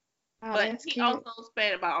birthday. Oh, but he also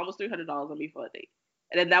spent about almost $300 on me for a date.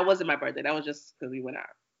 And then that wasn't my birthday. That was just because we went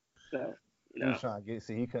out. So, He was trying to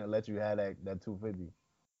he couldn't let you have that $250.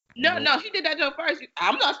 No, he did that job first.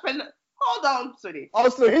 I'm not spending. Hold on, sweetie. Oh,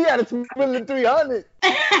 so he had to spend $300.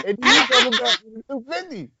 And you talking about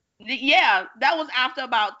 $250. Yeah, that was after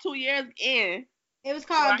about 2 years in. It was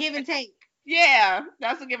called give and take. Yeah,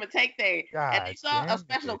 that's a give and take thing. God, and it's a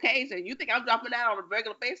special occasion. You think I'm dropping that on a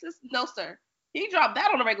regular basis? No, sir. He dropped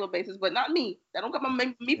that on a regular basis, but not me. That don't come out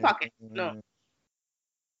me pocket. No.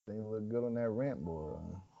 They look good on that rent, boy.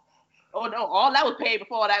 Oh no, all that was paid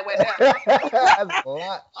before that went down. That's a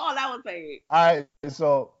lot. All that was paid. All right,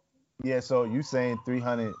 so you saying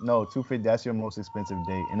 $250? That's your most expensive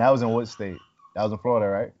date, and that was in what state? That was in Florida,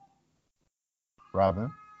 right?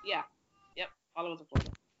 Robin. Yeah. Yep. All of us in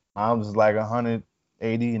Florida. I was like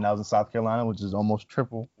 180, and I was in South Carolina, which is almost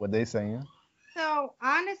triple what they saying. So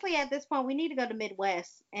honestly, at this point, we need to go to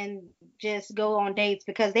Midwest and just go on dates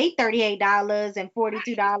because they $38 and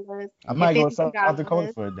 $42. I might go to South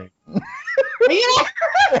Dakota for a date.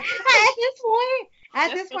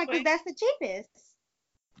 At this point, because that's the cheapest.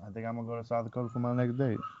 I think I'm gonna go to South Dakota for my next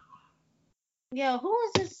date. Yo, who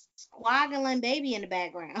is this squaggling baby in the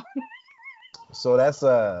background? So that's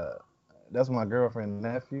my girlfriend's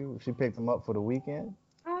nephew. She picked him up for the weekend.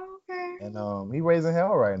 And he raising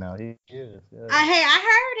hell right now. He is. Yeah. I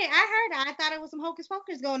heard it. I thought it was some hocus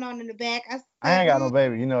pocus going on in the back. I ain't got no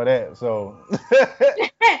baby. You know that. So.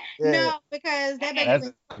 Yeah. No, because that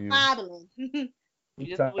baby's bobbling.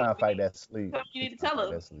 He's trying to fight that sleep. You need to tell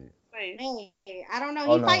him. Hey, I don't know.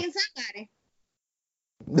 He's fighting somebody.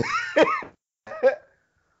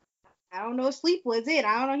 I don't know if sleep was it.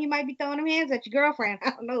 I don't know. He might be throwing them hands at your girlfriend.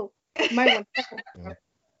 I don't know. You might want to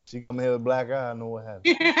she come here with black eye. I know what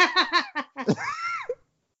happened.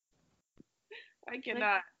 I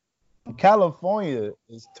cannot. California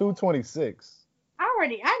is 226.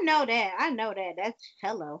 I know that. That's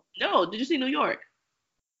hello. No, did you see New York?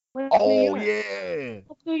 What's New York? Yeah.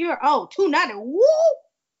 What's New York? Oh, 290. Woo!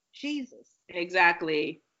 Jesus.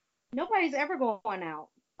 Exactly. Nobody's ever going out.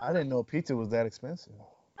 I didn't know pizza was that expensive.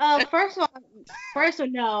 First of all,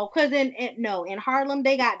 no, because in Harlem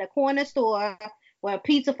they got the corner store where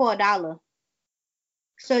pizza for $1.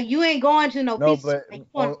 So you ain't going to no pizza. No,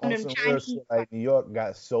 but on some real shit, like New York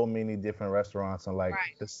got so many different restaurants on like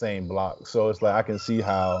the same block. So it's like I can see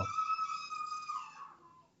how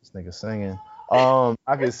this nigga singing. I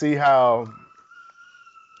can see how.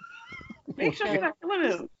 Make sure you're not killing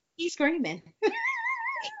him. He's screaming.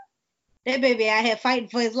 That baby out here fighting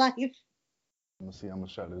for his life. Let me see. I'm gonna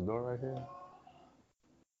shut this door right here.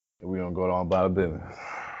 And we gonna go on about a business.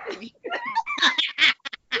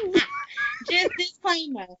 Just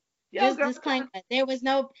disclaimer. There was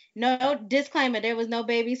no disclaimer. There was no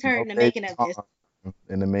babies hurt in the making of this.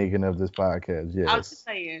 In the making of this podcast, yes. I was just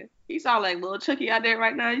saying, he sound like little Chucky out there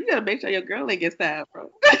right now. You gotta make sure your girl ain't get stabbed,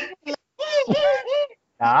 bro.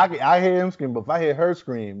 Now, I hear him scream, but if I hear her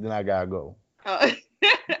scream, then I gotta go.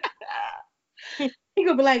 He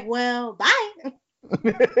gonna be like, well, bye. I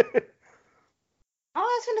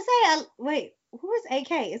was gonna say, wait, who is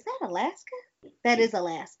AK? Is that Alaska? That is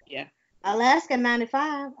Alaska. Yeah. Alaska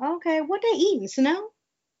 95. Okay, what they eating? Snow?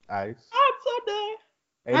 Ice. I'm so done.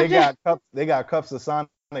 Hey, they got cups of Sonic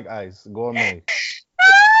Ice, gourmet.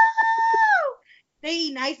 They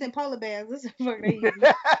eating ice and polar bears. This is what they eating.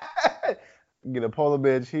 Get a polar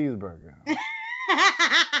bear cheeseburger.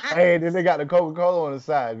 Hey, then they got the Coca-Cola on the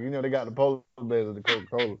side. You know they got the polar bears with the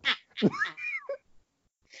Coca-Cola. That's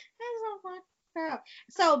so fucked up.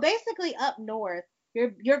 So basically, up north,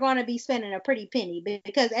 you're going to be spending a pretty penny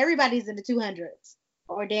because everybody's in the 200s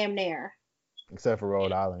or damn near. Except for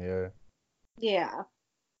Rhode Island, yeah. Yeah.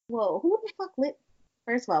 Well, who the fuck lit?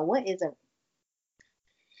 First of all, what is it?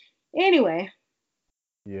 Anyway.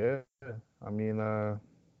 Yeah. I mean,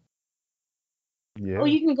 yeah. Oh,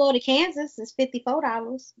 you can go to Kansas. It's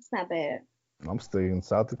 $54. It's not bad. I'm still in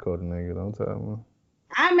South Dakota, nigga. Don't tell me.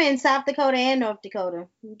 I'm in South Dakota and North Dakota.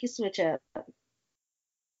 You can switch up.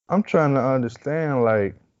 I'm trying to understand,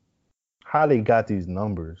 like, how they got these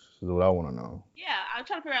numbers is what I want to know. Yeah, I'm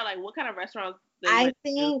trying to figure out, like, what kind of restaurants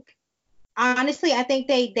Honestly, I think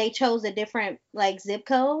they chose a different, like, zip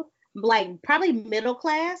code. Like, probably middle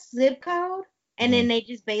class zip code. And then they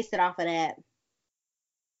just based it off of that.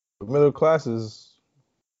 Middle class is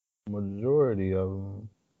majority of them,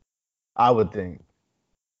 I would think.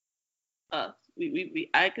 I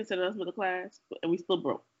consider us middle class, and we still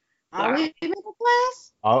broke. Are we middle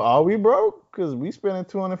class? Are we broke? Because we spending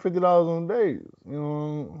 $250 on days. You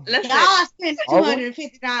know. Y'all spend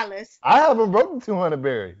 $250. I haven't broken 200,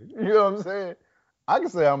 Barry. You know what I'm saying? I can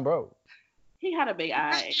say I'm broke. He had a big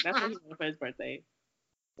eye. That's what he wanted for his birthday.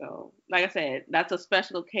 So, like I said, that's a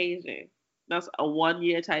special occasion. That's a 1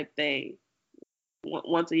 year type thing.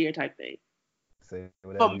 Once a year type thing. For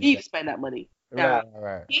me to spend that money.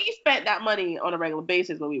 Right. He spent that money on a regular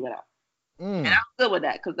basis when we went out. And I'm good with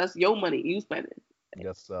that because that's your money you spending.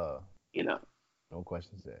 Yes, you know. No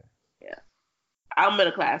questions there. Yeah. I'm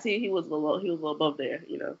middle class. He was a little above there,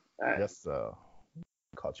 you know. Yes,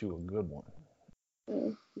 caught you a good one.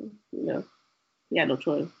 You know. He had no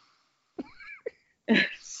choice. They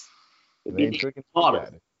ain't tricking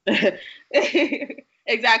you.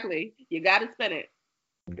 Exactly. You gotta spend it.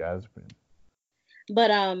 You gotta spend it. But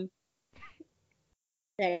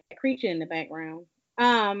that creature in the background.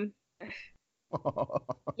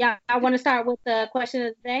 Yeah, I want to start with the question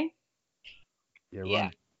of the day.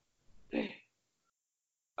 Yeah.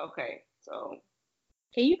 Okay, so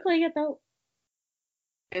can you clear your throat?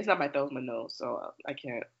 It's not my throat, it's my nose, so I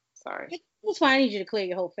can't. Sorry. It's fine. I need you to clear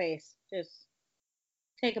your whole face. Just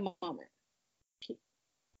take a moment.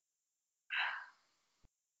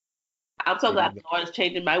 I'm so glad the Lord is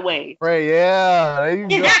changing my ways. Right, yeah. There you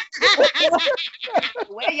go.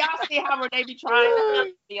 Well, y'all see how Renee be trying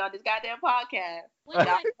to be on this goddamn podcast. Y'all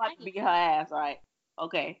about to beat her ass, right?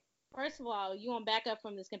 Okay. First of all, you want to back up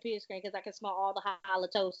from this computer screen because I can smell all the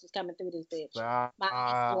halitosis coming through this bitch.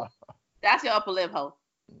 That's your upper lip, hoe.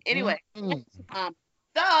 Anyway.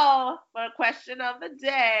 So, for the question of the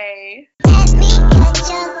day. Let me catch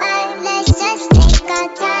your eye. Let's just take our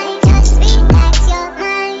time. Just relax your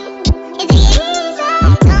mind. It's easy.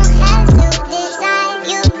 Don't have to decide.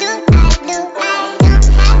 You do, I do. I don't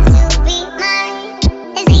have to be mine.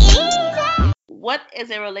 It's easy. What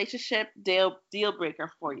is a relationship deal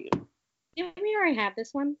breaker for you? Did we already have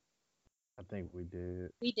this one? I think we did.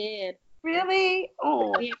 We did. Really?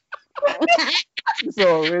 Oh.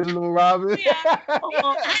 So original, Robin. Yeah.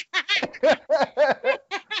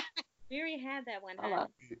 We already had that one. Huh?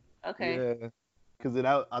 Okay. Yeah.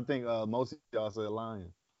 Because I think most of y'all said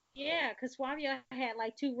lion. Yeah, because Flavia had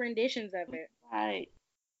like 2 renditions of it. Right.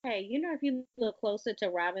 Hey, you know, if you look closer to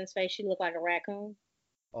Robin's face, she look like a raccoon.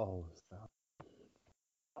 Oh, stop.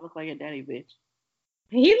 I look like a daddy bitch.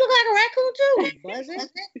 He look like a raccoon too. Buzzing.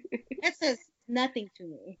 That says nothing to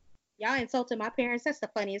me. Y'all insulted my parents. That's the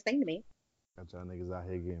funniest thing to me. Got y'all niggas out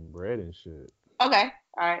here getting bread and shit. Okay.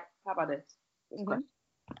 All right. How about this? Mm-hmm.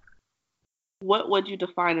 What would you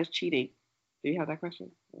define as cheating? Do you have that question?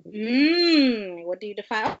 What do you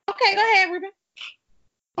define? Okay, go ahead, Ruben.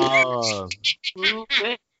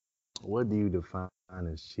 What do you define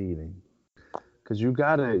as cheating? Because you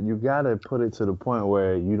gotta put it to the point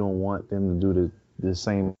where you don't want them to do the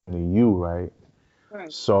same to you, right?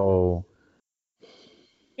 Right. So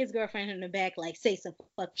his girlfriend in the back, like, say some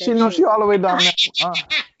fucked up shit. No, she all the way down there.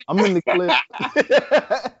 I'm in the clip.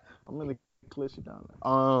 I'm in the clip. She down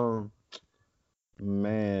there.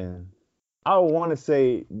 Man, I would want to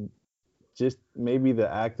say just maybe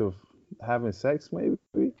the act of having sex, maybe.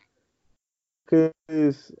 Cause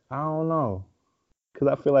I don't know. Cause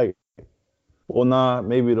I feel like, well, nah,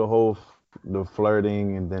 maybe the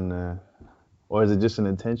flirting and then or is it just an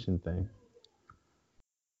intention thing?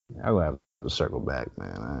 I'm gonna have to circle back,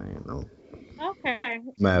 man. I ain't know.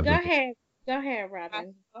 Okay. Go ahead,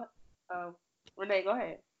 Robin. Renee, go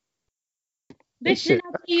ahead. Bitch, didn't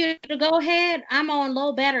I tell you to go ahead? I'm on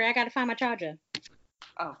low battery. I gotta find my charger.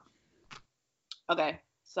 Oh. Okay.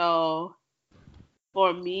 So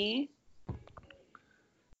for me,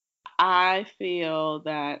 I feel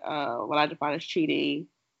that what I define as cheating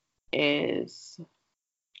is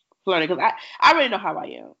flirting. Because I already know how I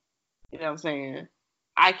am. You know what I'm saying?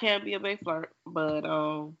 I can be a big flirt, but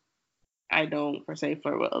I don't per se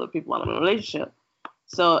flirt with other people while I'm in a relationship.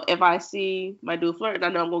 So if I see my dude flirting, I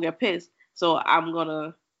know I'm gonna get pissed. So I'm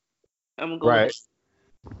gonna right.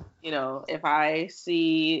 You know, if I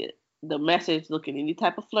see the message looking any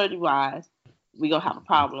type of flirty wise, we gonna have a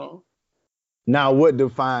problem. Now, what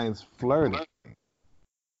defines flirting?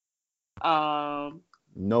 No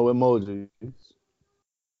emojis.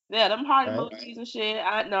 Yeah, them heart emojis and shit.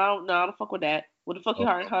 I don't fuck with that. What the fuck you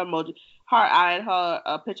heart her emoji? Heart eyeing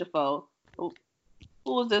her picture for. Who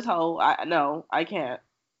is this hoe? I can't.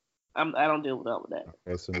 I don't deal with that.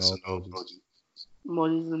 Okay, so no emojis.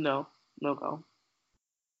 Emojis is no go.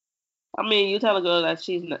 I mean, you tell a girl that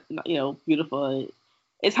she's beautiful.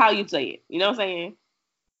 It's how you say it. You know what I'm saying?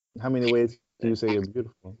 How many ways do you say you're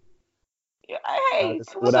beautiful? Yeah, hey,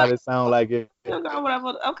 without it sound like it.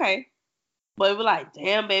 Whatever. Okay, but we're like,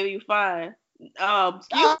 damn, baby, you fine. I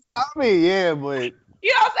mean, yeah, but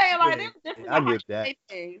you know what I'm saying? Like, there's different. I get that.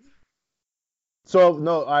 Things. So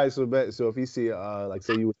no, all right. So if you see, like,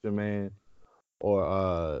 say you with your man,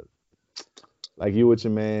 or like you with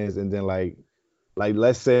your man's, and then like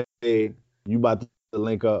let's say you about to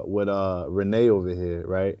link up with Renee over here,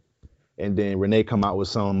 right? And then Renee come out with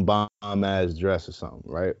some bomb ass dress or something,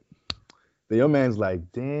 right? Then your man's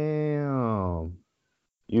like, damn,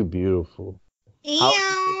 you beautiful.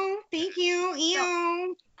 Ew, thank you.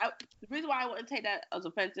 Ew. The reason why I wouldn't take that as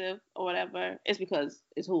offensive or whatever is because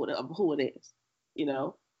it's who it is, you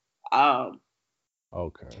know.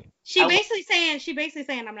 Okay. She basically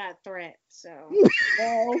saying I'm not a threat. So.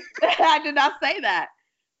 No, I did not say that.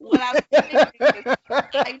 What I'm saying is,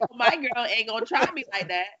 my girl ain't gonna try me like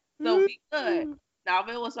that, so we good. Now if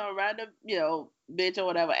it was some random, bitch or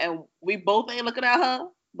whatever, and we both ain't looking at her,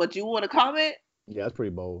 but you want to comment? Yeah, that's pretty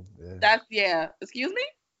bold. Yeah. Excuse me?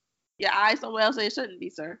 Your eyes somewhere else it shouldn't be,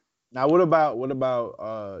 sir. Now, what about?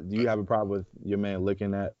 Do you have a problem with your man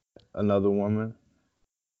looking at another woman?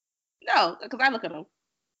 No, because I look at him.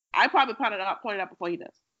 I probably pointed out before he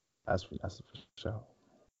does. That's for sure.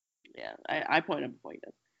 Yeah, I point out before he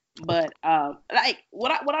does. But like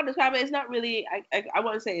what I'm describing is not really. I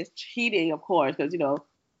wouldn't say it's cheating, of course, because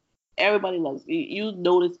everybody loves you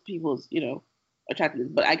notice people's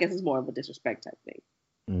attractiveness, but I guess it's more of a disrespect type thing.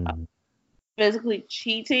 Mm-hmm. Physically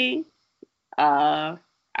cheating, I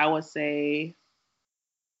would say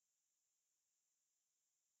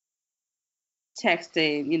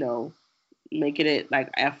texting, making it like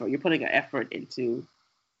effort. You're putting an effort into,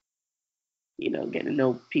 getting to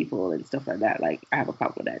know people and stuff like that. Like, I have a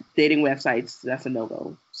problem with that. Dating websites, that's a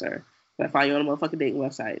no-go, sir. If I find you on a motherfucking dating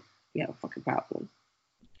website, you have a fucking problem.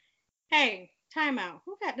 Hey, time out.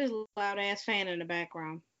 Who got this loud-ass fan in the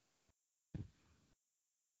background?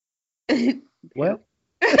 What?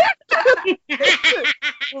 I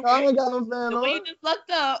ain't got no fan on. You just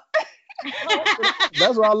looked up.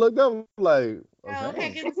 That's why I looked up like. Okay,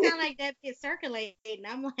 because it sounds like that gets circulating.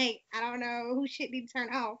 I'm like, I don't know who shit need to turn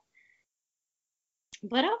off.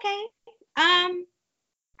 But okay.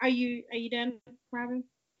 Are you done, Robin?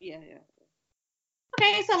 Yeah.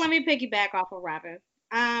 Okay, so let me piggyback off of Robin.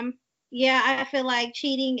 Yeah, I feel like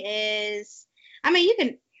cheating is. I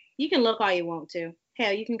mean, you can look all you want to.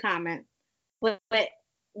 Hell, you can comment. But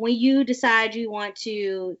when you decide you want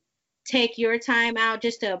to take your time out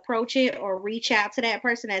just to approach it or reach out to that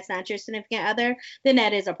person that's not your significant other, then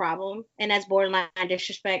that is a problem. And that's borderline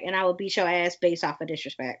disrespect. And I will beat your ass based off of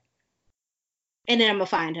disrespect. And then I'm going to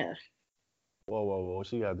find her. Whoa. What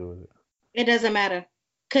she got to do with it? It doesn't matter.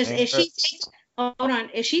 Because if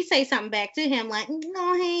she say something back to him like,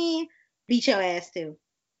 no, hey, beat your ass too.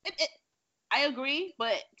 I agree,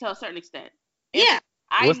 but to a certain extent. Yeah.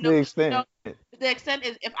 What's the extent? The extent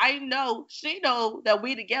is if I know, she know that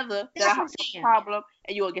we together, that I have a problem,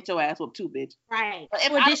 and you will get your ass whooped too, bitch. Right. But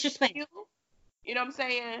if or disrespect. You know what I'm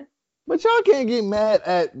saying? But y'all can't get mad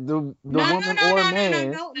at the woman or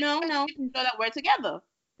man. No. Know that we're together.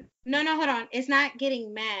 No, hold on. It's not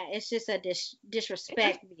getting mad. It's just a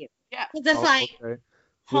disrespect view. Yeah. Because it's like, okay.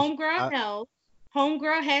 homegirl knows.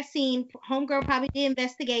 Homegirl has seen. Homegirl probably did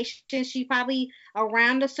investigation. She probably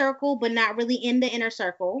around the circle, but not really in the inner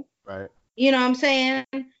circle. Right. You know what I'm saying?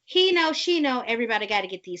 He knows, she know. Everybody got to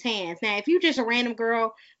get these hands. Now, if you just a random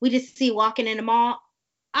girl we just see walking in the mall,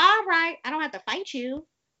 all right, I don't have to fight you,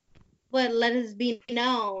 but let us be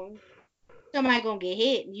known. Somebody gonna get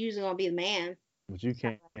hit, and you're gonna be the man. But you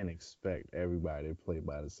can't expect everybody to play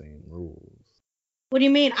by the same rules. What do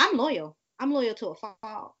you mean? I'm loyal. I'm loyal to a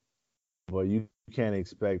fault. But you can't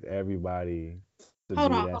expect everybody to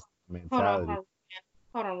hold be on, that mentality.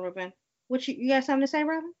 Hold on, Ruben. What you got something to say,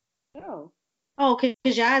 Robin? No. Oh,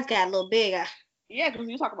 because your eyes got a little big. Yeah, because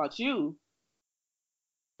you talk about you.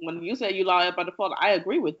 When you say you loyal by default, I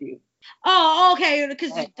agree with you. Oh, okay.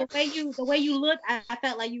 Because the way you look, I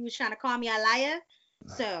felt like you was trying to call me a liar.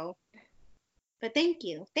 So, but thank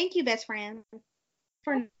you, best friend,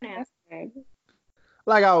 for now.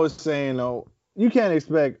 Like I was saying though, you can't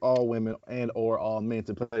expect all women and or all men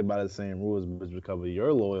to play by the same rules because of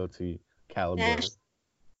your loyalty caliber. That's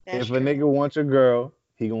if true. A nigga wants your girl,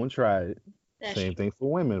 he gonna try it. That's Same true. thing for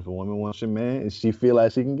women. If a woman wants your man and she feel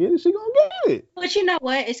like she can get it, she gonna get it. But you know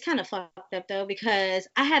what? It's kind of fucked up though, because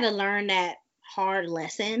I had to learn that hard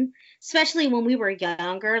lesson, especially when we were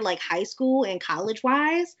younger, like high school and college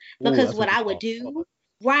wise, because what I would do.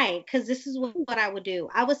 Right, because this is what I would do.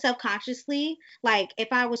 I would self-consciously, like, if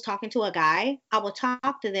I was talking to a guy, I would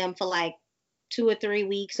talk to them for like 2 or 3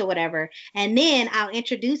 weeks or whatever, and then I'll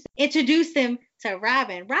introduce them to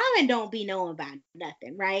Robin. Robin don't be knowing about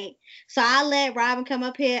nothing, right? So I'll let Robin come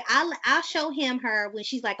up here. I'll show him her when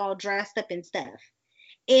she's like all dressed up and stuff.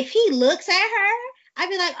 If he looks at her,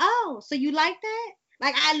 I'd be like, oh, so you like that?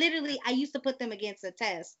 Like, I used to put them against a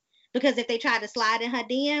test. Because if they tried to slide in her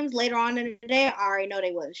DMs later on in the day, I already know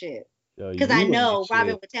they wasn't shit. Because I know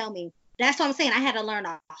Robin would tell me. That's what I'm saying. I had to learn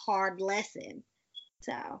a hard lesson.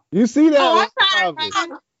 So you see that?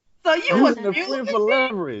 So you was using for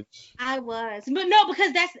leverage. I was, but no,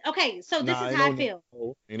 because that's okay. So this is how I feel.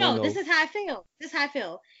 This is how I feel. This is how I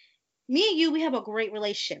feel. Me and you, we have a great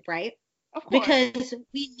relationship, right? Of course. Because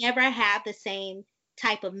we never have the same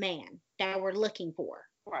type of man that we're looking for,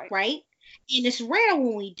 right? And it's rare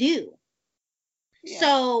when we do. Yeah.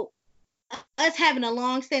 So us having a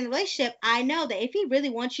long-standing relationship, I know that if he really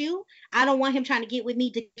wants you, I don't want him trying to get with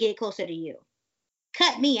me to get closer to you.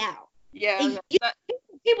 Cut me out. Yeah.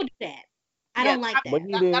 People do that. I don't like that. But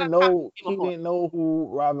he didn't know who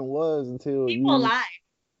Robin was until people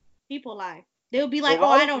lie. They'll be like,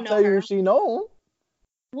 I don't know her. She know him.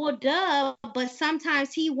 Well, duh. But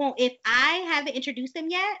sometimes he won't. If I haven't introduced him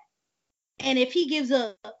yet, and if he gives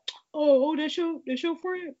a that's your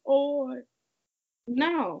friend. Oh,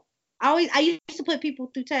 no. I used to put people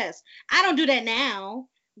through tests. I don't do that now,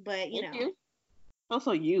 but you know.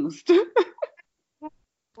 Also used.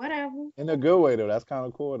 Whatever. In a good way though. That's kind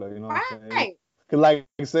of cool though. You know what I'm saying? Right. Cause like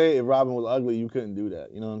you say, if Robin was ugly, you couldn't do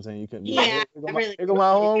that. You know what I'm saying? You couldn't. Yeah. Here go my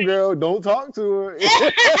homegirl. Don't talk to her.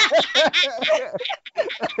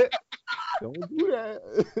 Don't do that.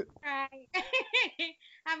 Right.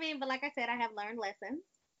 I mean, but like I said, I have learned lessons,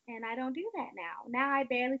 and I don't do that now. Now I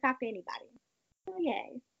barely talk to anybody. So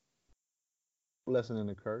yay. Blessing and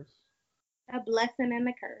a curse. A blessing and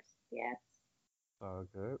a curse. Yes. Oh,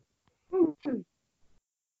 good. Mm-hmm.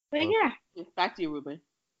 But yeah. Back to you, Ruben.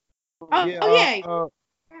 I ain't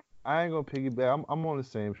gonna piggyback. I'm on the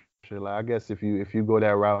same shit. Like I guess if you go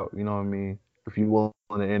that route, you know what I mean. if you want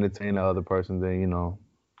to entertain the other person, then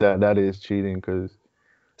that is cheating. Because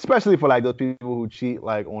especially for like those people who cheat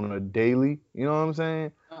like on a daily, you know what I'm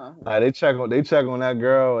saying? Like they check on that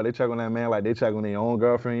girl or they check on that man like they check on their own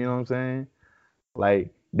girlfriend. You know what I'm saying?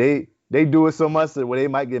 Like they do it so much that where they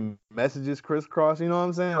might get messages crisscross. You know what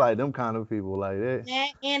I'm saying? Like them kind of people like that. Yeah,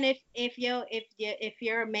 and if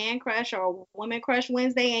you're a man crush or a woman crush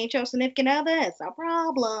Wednesday ain't your significant other, it's a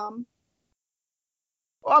problem.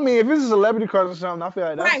 Well, I mean, if it's a celebrity crush or something, I feel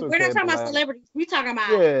like that's right. okay. We're not talking about celebrities. We're talking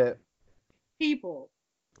about people.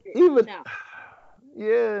 Even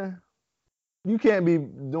yeah, you can't be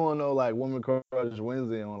doing no like woman crush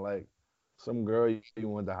Wednesday on like some girl you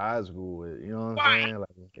went to high school with. You know what I'm saying?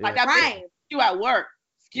 Like that you at work.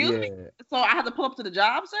 Excuse me. So I have to pull up to the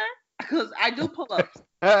job, sir, because I do pull ups.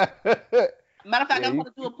 Matter of fact, I'm going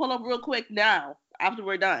to do a pull up real quick now after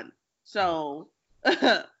we're done. So.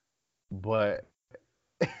 But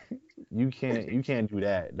you can't do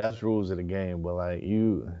that. That's rules of the game. But like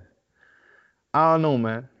I don't know,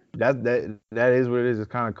 man. That is what it is.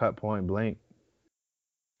 It's kind of cut point blank.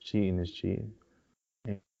 Cheating is cheating.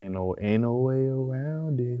 Ain't no way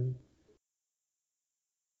around it.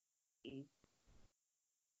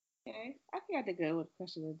 Okay, I think I did good with the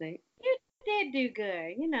question of the day. You did do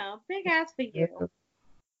good. Big ass for you.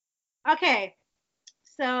 Okay,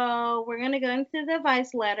 so we're gonna go into the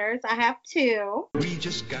advice letters. I have 2. We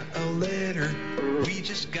just got a letter.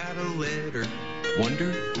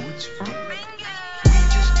 Wonder who it's from. We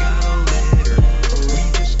just got a letter. Wonder who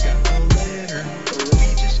it's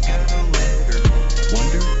from.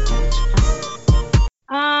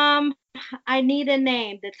 I need a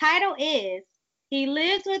name. The title is He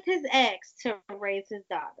Lives with His Ex to Raise His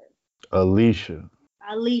Daughter. Alicia.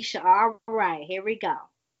 All right, here we go.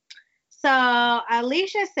 So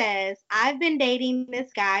Alicia says, I've been dating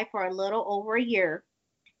this guy for a little over a year,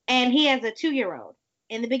 and he has a 2-year-old.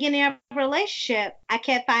 In the beginning of the relationship, I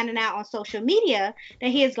kept finding out on social media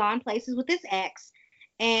that he has gone places with his ex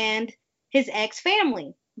and his ex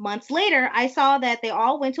family. Months later, I saw that they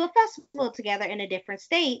all went to a festival together in a different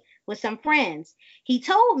state with some friends. He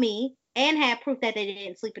told me and had proof that they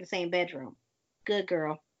didn't sleep in the same bedroom. Good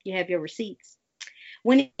girl. You have your receipts.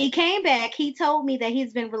 When he came back, he told me that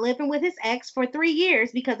he's been living with his ex for 3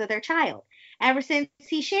 years because of their child. Ever since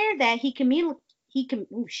he shared that, he communicates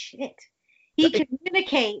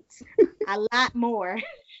a lot more.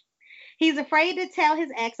 He's afraid to tell his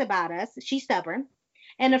ex about us. She's stubborn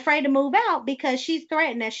and afraid to move out because she's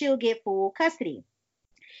threatened that she'll get full custody.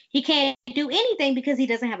 He can't do anything because he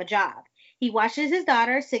doesn't have a job. He watches his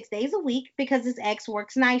daughter 6 days a week because his ex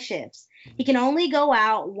works night shifts. He can only go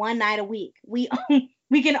out 1 night a week. We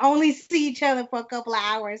can only see each other for a couple of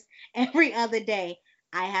hours every other day.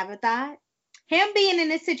 I have a thought. Him being in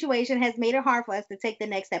this situation has made it hard for us to take the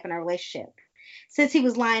next step in our relationship. Since he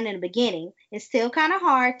was lying in the beginning, it's still kind of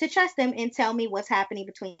hard to trust him and tell me what's happening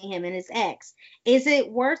between him and his ex. Is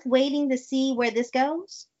it worth waiting to see where this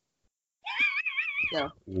goes? Yeah.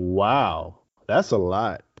 Wow. That's a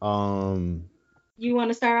lot. You want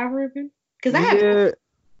to start off, Ruben? Because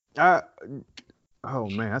oh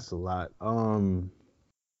man, that's a lot.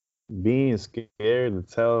 Being scared to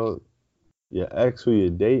tell your ex who you're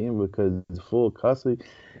dating because it's full custody.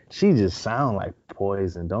 She just sound like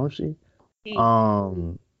poison, don't she? It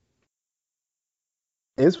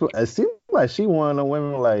seems like she one of the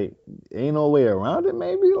women like ain't no way around it.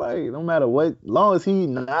 Maybe like no matter what, long as he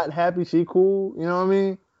not happy, she cool. You know what I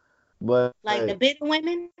mean? But like the bitter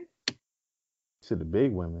women. To the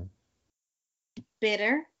big women.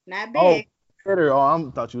 Bitter, not big. Oh, bitter. Oh, I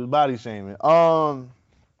thought you was body shaming. How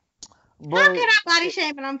can I body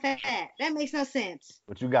shame and I'm fat? That makes no sense.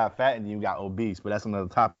 But you got fat and you got obese, but that's another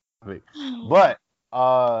topic. But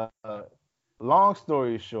long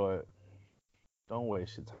story short, don't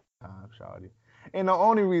waste your time, shawty. And the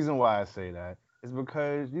only reason why I say that is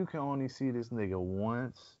because you can only see this nigga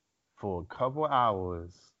once for a couple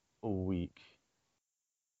hours a week.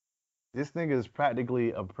 This nigga is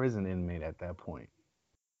practically a prison inmate at that point.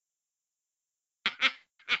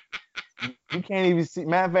 You can't even see.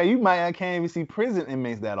 Matter of fact, can't even see prison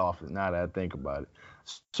inmates that often. Now that I think about it.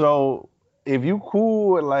 So if you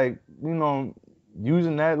cool with like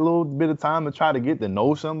using that little bit of time to try to get to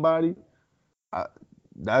know somebody,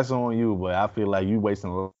 that's on you. But I feel like you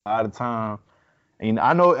wasting a lot of time. And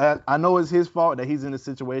I know it's his fault that he's in the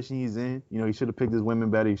situation he's in. He should have picked his women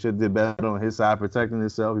better. He should have did better on his side, protecting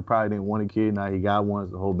himself. He probably didn't want a kid. Now he got one.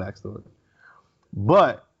 It's the whole backstory.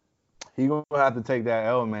 But he gonna have to take that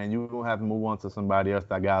L, man. You gonna have to move on to somebody else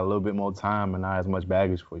that got a little bit more time and not as much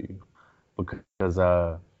baggage for you.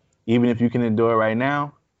 Because even if you can endure it right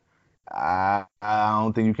now, I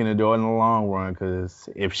don't think you can endure it in the long run, because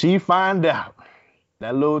if she find out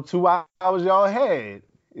that little 2 hours y'all had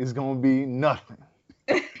is gonna be nothing.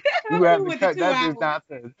 You have to cut that bitch down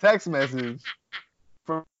to a text message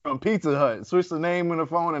from Pizza Hut. Switch the name on the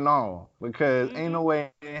phone and all, because ain't no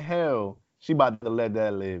way in hell she about to let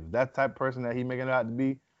that live. That type of person that he making it out to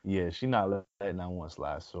be, yeah, she not letting that one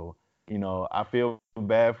slide. So, I feel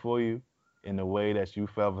bad for you in the way that you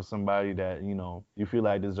felt for somebody that, you feel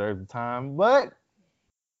like deserves the time, but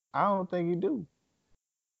I don't think you do.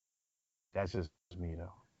 That's just me,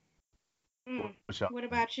 though. What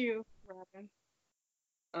about you, Robin?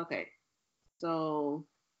 Okay, so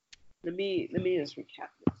let me just recap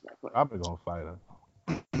this. I'm gonna fight her.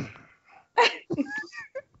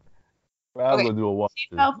 I'm gonna do a walk.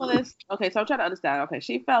 She fell for this. Okay, so I'm trying to understand. Okay,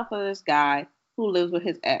 she fell for this guy who lives with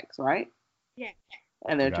his ex, right? Yeah.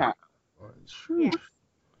 And they're trying. Yeah.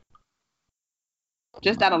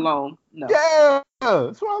 Just that alone, no. Yeah,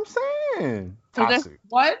 that's what I'm saying. Toxic.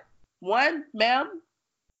 One, ma'am.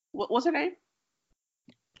 What's her name?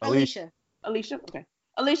 Alicia. Okay.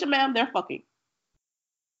 Alicia, ma'am, they're fucking.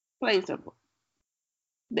 Plain simple.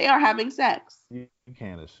 They are having sex. You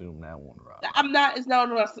can't assume that one, Rob. It's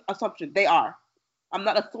not an assumption. They are. I'm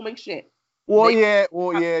not assuming shit. Well, yeah,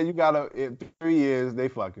 you gotta, in 3 years, they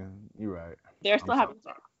fucking, you're right. They're still having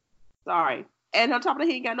sex. Sorry. And on top of that,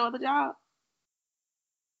 he ain't got no other job.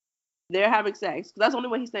 They're having sex. That's the only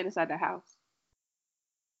way he's staying inside the house.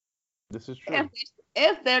 This is true.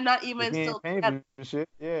 If they're not even still together. Shit.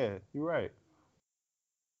 Yeah, you're right.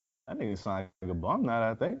 That nigga sound like a bum now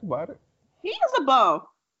that I think about it. He is a bum.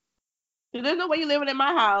 There's no way you living in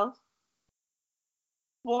my house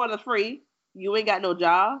for the free. You ain't got no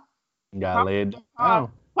job. You got laid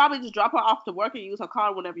down. Probably just drop her off to work and use her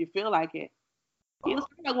car whenever you feel like it. He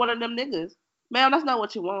looks like one of them niggas. Man, that's not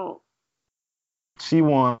what you want. She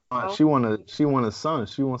want a son.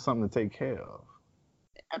 She wants something to take care of.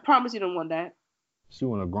 I promise you don't want that. She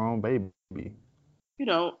want a grown baby. And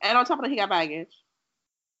on top of that, he got baggage.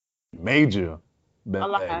 Major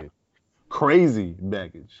baggage. Crazy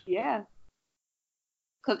baggage. Yeah.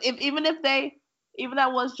 Because even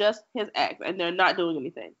that was just his ex and they're not doing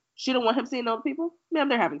anything, she don't want him seeing other people. Man,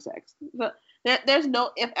 they're having sex. There's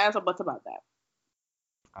no ifs, ands, or buts about that.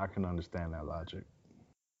 I can understand that logic.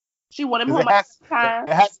 She wanted him home at the time.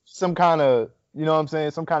 It has some kind of,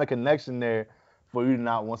 some kind of connection there for you to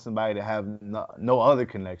not want somebody to have no other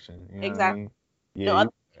connection. You know exactly. What I mean? Yeah.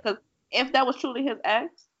 Because if that was truly his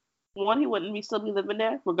ex, one, he wouldn't still be living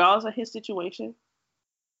there, regardless of his situation.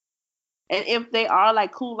 And if they are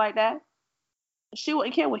like cool like that, she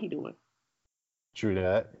wouldn't care what he doing. True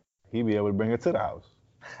that. He'd be able to bring her to the house.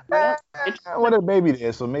 What a baby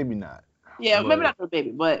there, so maybe not. Yeah, maybe not the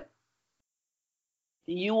baby, but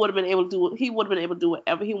you would have been able to do. He would have been able to do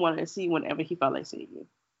whatever he wanted to see whenever he felt like seeing you.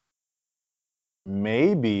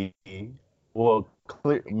 Maybe, well,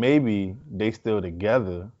 maybe they still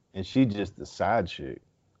together, and she just the side chick.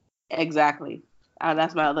 Exactly.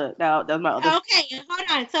 That's my other. That's my other. Okay,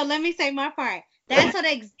 hold on. So let me say my part. That's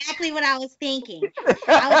exactly what I was thinking.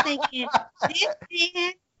 I was thinking this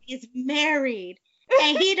man is married,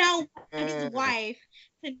 and he don't want his wife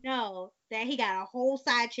to know that he got a whole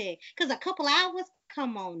side chick. Because a couple hours,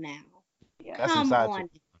 come on now. Yeah. Come on.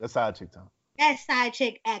 That's side chick time. That's side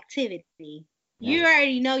chick activity. Yeah. You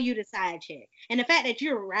already know you the side chick. And the fact that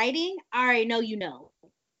you're writing, I already know you know.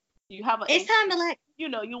 You have it's time to let you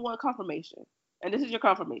want confirmation. And this is your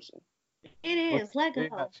confirmation. It is. Let go.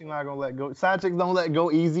 She's not gonna let go. Side chicks don't let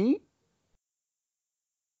go easy.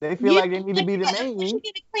 They feel like they need to be the main. You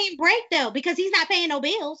get a clean break though, because he's not paying no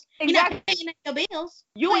bills. Exactly. You're not paying no bills.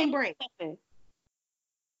 You clean ain't break.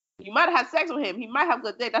 You might have had sex with him. He might have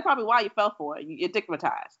good dick. That's probably why you fell for it. You're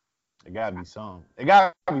stigmatized. It gotta be something. It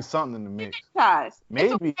gotta be something in the mix.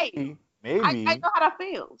 Maybe. Okay. Maybe. I know how that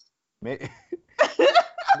feels.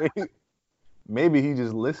 Maybe he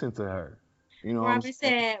just listened to her. You know.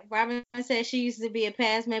 Robin said she used to be a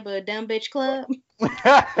past member of Dumb Bitch Club.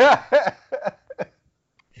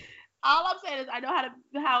 All I'm saying is I know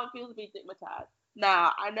how it feels to be stigmatized.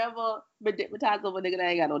 Nah, I never been stigmatized over a nigga that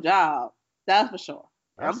ain't got no job. That's for sure.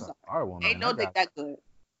 I'm sorry. Ain't no dick that good.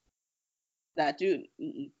 That dude.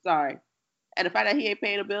 Sorry. And the fact that he ain't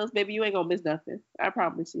paying the bills, baby, you ain't gonna miss nothing. I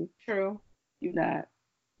promise you. True. You not.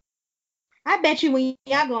 I bet you when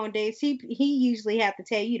y'all go on dates, he usually have to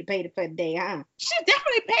tell you to pay for the day, huh? She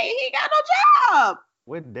definitely paid. He ain't got no job.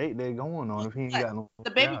 What date they going on if he ain't got no the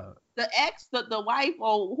baby, job? The ex, the wife,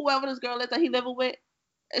 or whoever this girl is that he living with,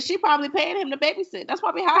 she probably paying him to babysit. That's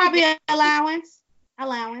probably how. Probably an allowance.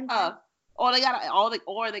 Or they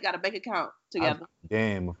got a bank account together.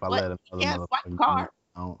 Damn, if I let him. He can't swipe the card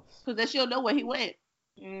because then she'll know where he went.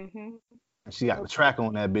 Mm-hmm. She got the track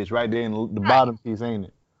on that bitch right there in the bottom piece, ain't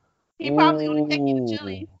it? He probably only take you to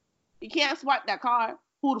Chili's. You can't swipe that card.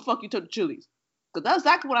 Who the fuck you took to Chili's? Because that's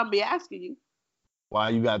exactly what I'm be asking you. Why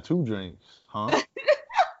you got 2 drinks, huh?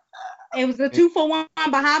 It was a 2-for-1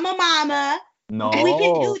 behind my mama. No. We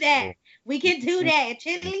can do that. We can do that at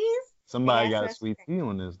Chili's. Somebody got a sweet tea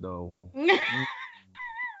on this, though.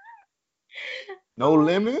 No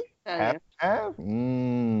lemon? Half? That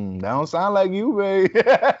don't sound like you, babe.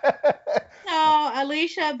 So,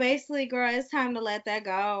 Alicia, basically, girl, it's time to let that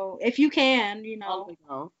go. If you can, you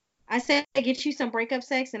know. I said get you some breakup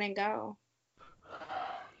sex and then go.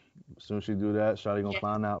 As soon as she do that, Shawty gonna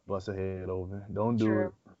find out, bust her head open. Don't do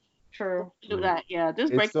it. True. Do that, yeah.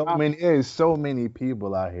 Just break There's so many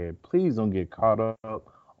people out here. Please don't get caught up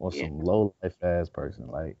on some low life ass person.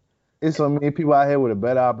 Like, there's so many people out here with a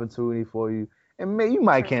better opportunity for you, and man, you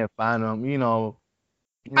might can't find them. You know,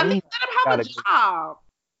 I mean, let them have a job.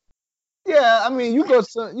 Yeah, I mean, you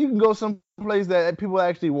can go someplace that people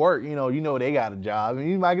actually work. You know they got a job, and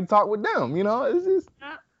you might can talk with them. You know, it's just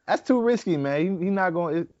that's too risky, man. He not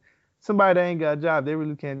going. Somebody that ain't got a job, they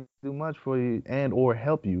really can't do much for you and or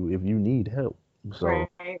help you if you need help. So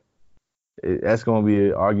that's gonna be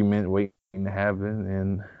an argument waiting to happen,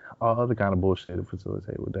 and all other kind of bullshit to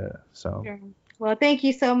facilitate with that. So, well, thank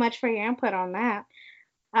you so much for your input on that.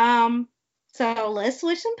 So let's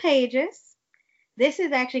switch some pages. This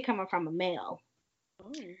is actually coming from a male.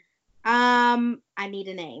 I need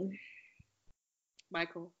a name.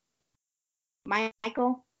 Michael.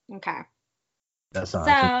 Okay. That sounds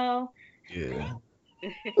so. Yeah.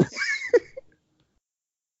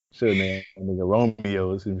 Sure, man. Nigga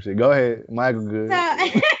Romeo or some shit. Go ahead, Michael. Good. So,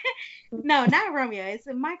 no, not Romeo. It's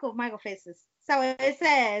Michael. Michael Faces. So it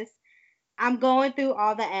says, I'm going through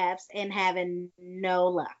all the apps and having no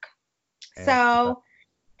luck. So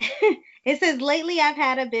it says, lately I've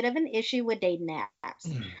had a bit of an issue with dating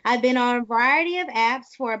apps. I've been on a variety of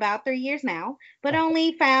apps for about 3 years now, but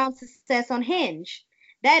only found success on Hinge.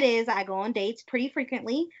 That is, I go on dates pretty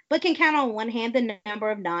frequently, but can count on one hand the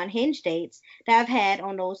number of non-Hinge dates that I've had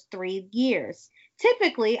on those 3 years.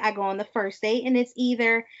 Typically, I go on the first date and it's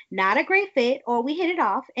either not a great fit or we hit it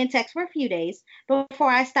off and text for a few days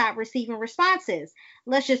before I stop receiving responses.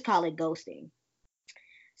 Let's just call it ghosting.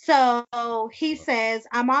 So he says,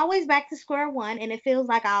 I'm always back to square one and it feels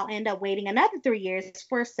like I'll end up waiting another 3 years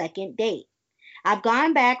for a second date. I've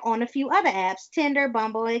gone back on a few other apps, Tinder,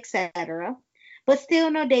 Bumble, etc., but still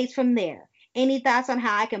no dates from there. Any thoughts on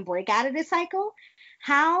how I can break out of this cycle?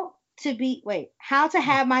 How to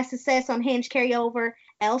have my success on Hinge carry over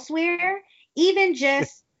elsewhere? Even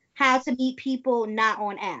just how to meet people not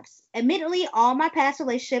on apps. Admittedly, all my past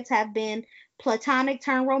relationships have been platonic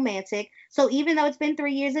turned romantic, so even though it's been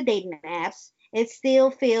 3 years of dating apps, it still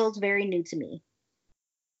feels very new to me.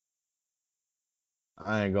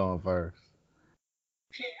 I ain't going first.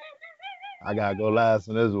 I gotta go last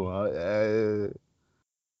on this one.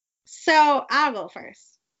 So I'll go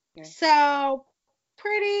first. Okay. So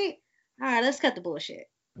all right, let's cut the bullshit.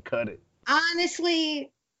 Cut it.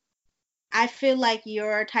 Honestly, I feel like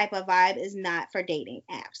your type of vibe is not for dating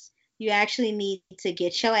apps. You actually need to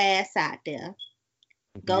get your ass out there.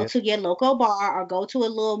 Go to your local bar or go to a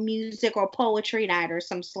little music or poetry night or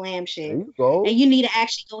some slam shit. There you go. And you need to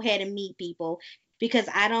actually go ahead and meet people, because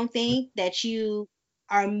I don't think that you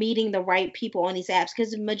are meeting the right people on these apps,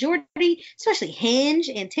 because the majority, especially Hinge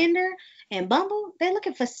and Tinder and Bumble, they're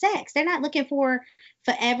looking for sex. They're not looking for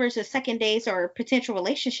forevers or second dates or potential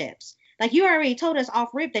relationships. Like, you already told us off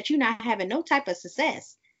rip that you're not having no type of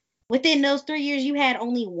success. Within those 3 years, you had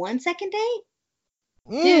only one second date?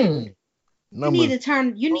 Dude, you need to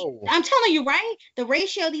turn, I'm telling you, right? The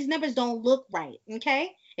ratio, these numbers don't look right,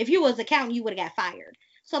 okay? If you was accountant, you would have got fired.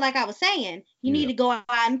 So like I was saying, you need to go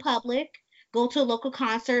out in public, go to local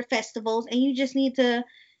concert festivals, and you just need to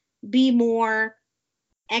be more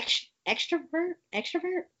extrovert.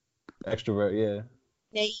 Extrovert, yeah.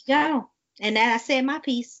 There you go. And then I said my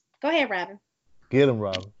piece. Go ahead, Robin. Get him,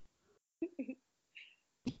 Robin.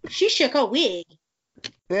 She shook her wig.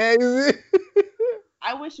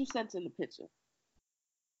 I wish you sent in the picture.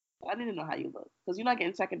 I need to know how you look, because you're not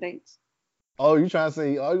getting second dates. Oh, you trying to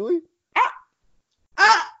say you ugly?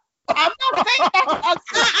 I'm not saying that.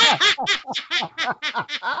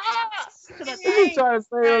 You trying to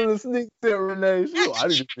say on the sneak tip, Renee? I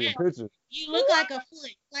need to see a picture. You look like a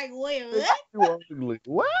foot. Like, wait, what? You ugly.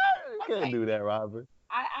 What? You can't do that, Robin.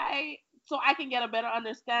 So I can get a better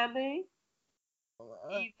understanding.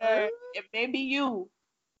 Either it may be you.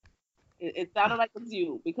 It sounded like it's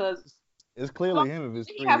you, because it's clearly him if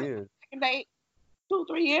it's 3 years. Second date,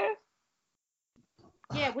 2-3 years.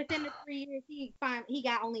 Yeah, within the 3 years, he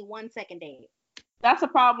got only 1 second date. That's a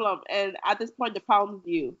problem, and at this point, the problem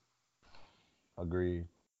is you. Agreed.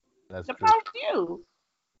 That's the true. problem is you.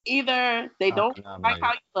 Either they don't like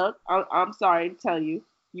how you look. I'm sorry to tell you,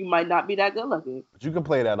 you might not be that good looking. But you can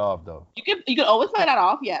play that off though. You can always play that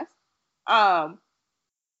off, yes.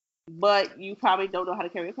 But you probably don't know how to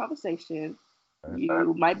carry a conversation.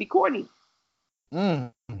 You might be corny.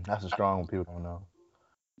 That's a strong one. People don't know.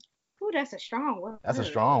 Ooh, that's a strong one. That's a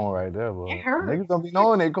strong one right there, bro. It hurts. Niggas don't be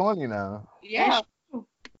knowing they corny now. Yeah.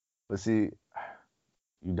 But see,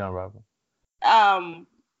 you done, Robin?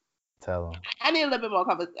 Tell them. I need a little bit more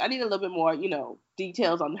I need a little bit more,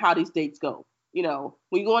 details on how these dates go. When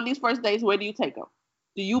you go on these first dates, where do you take them?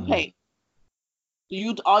 Do you pay? Do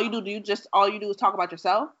you do is talk about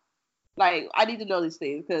yourself? Like, I need to know these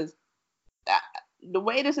things because the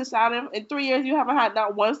way this is sounding, in 3 years you haven't had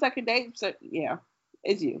not 1 second date. So yeah,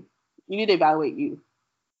 it's you. You need to evaluate you.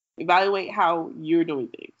 Evaluate how you're doing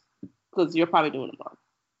things because you're probably doing them wrong.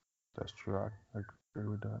 That's true. I agree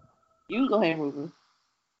with that. You can go ahead, Ruben.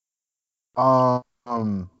 I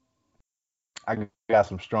got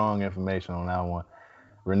some strong information on that one.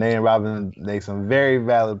 Renee and Robin make some very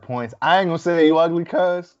valid points. I ain't gonna say you ugly,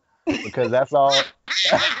 because that's all.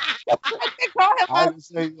 I didn't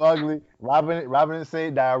say you ugly. Robin didn't say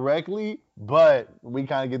it directly, but we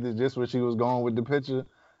kind of get the gist where she was going with the picture.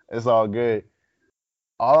 It's all good.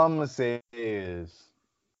 All I'm gonna say is,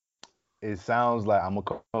 it sounds like I'm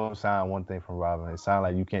gonna co-sign one thing from Robin. It sounds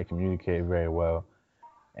like you can't communicate very well.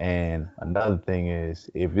 And another thing is,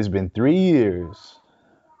 if it's been 3 years,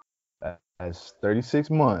 that's 36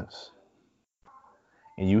 months,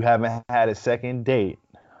 and you haven't had a second date,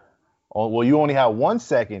 well, you only had 1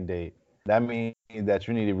 second date, that means that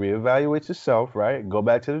you need to reevaluate yourself, right? Go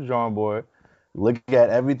back to the drawing board, look at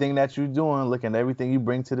everything that you're doing, look at everything you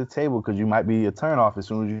bring to the table, because you might be a turnoff as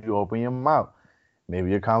soon as you open your mouth.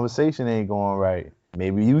 Maybe your conversation ain't going right.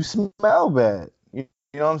 Maybe you smell bad.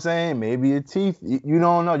 You know what I'm saying? Maybe your teeth. You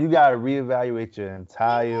don't know. You gotta reevaluate your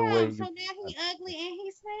entire way. So now he ugly and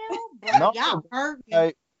he smells. No, y'all hurt me.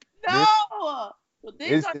 Like, no.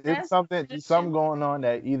 It's something going on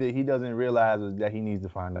that either he doesn't realize or that he needs to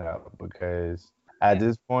find out. Because at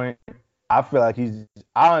this point, I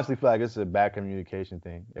honestly feel like it's a bad communication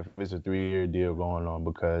thing. If it's a 3-year deal going on,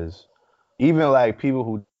 because even like people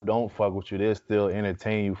who don't fuck with you, they'll still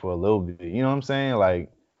entertain you for a little bit. You know what I'm saying?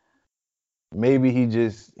 Like, maybe he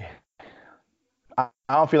just, I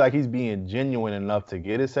don't feel like he's being genuine enough to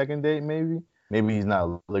get a second date, maybe. Maybe he's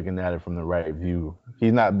not looking at it from the right view.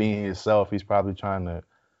 He's not being himself. He's probably trying to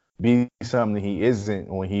be something he isn't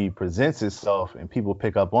when he presents himself, and people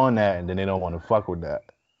pick up on that, and then they don't want to fuck with that.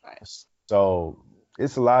 Right. So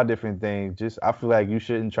it's a lot of different things. I feel like you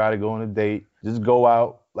shouldn't try to go on a date. Just go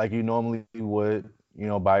out like you normally would,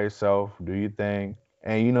 by yourself, do your thing,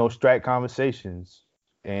 and, strike conversations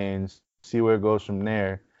and see where it goes from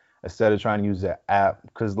there, instead of trying to use the app.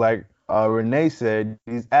 Because like Renee said,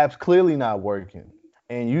 these apps clearly not working.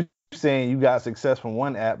 And you saying you got success from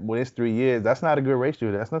one app when it's 3 years, that's not a good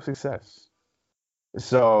ratio. That's no success.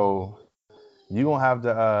 So you're going to have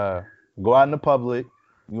to go out in the public.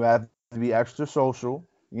 You have to be extra social.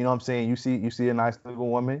 You know what I'm saying? You see a nice little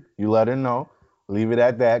woman, you let her know. Leave it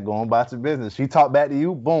at that. Go on about your business. She talk back to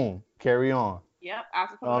you, boom, carry on. Yep. You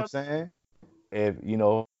know what I'm saying? If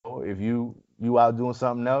you out doing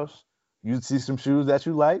something else, you see some shoes that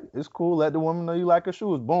you like, it's cool. Let the woman know you like her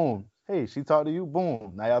shoes. Boom. Hey, she talked to you.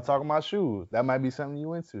 Boom. Now y'all talking about shoes. That might be something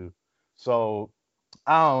you into. So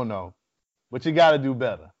I don't know, but you got to do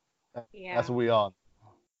better. Yeah. That's what we all know.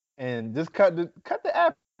 And just cut the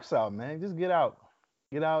apps out, man. Just get out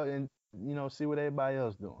and see what everybody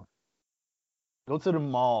else doing. Go to the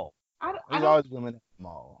mall. There's always women at the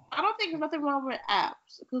mall. I don't think there's nothing wrong with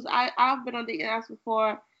apps, because I've been on dating apps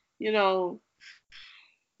before.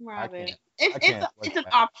 Robin, it's an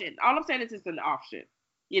option. All I'm saying is it's an option.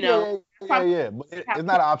 Yeah. But it's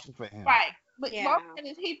not an option for him. Right. But my point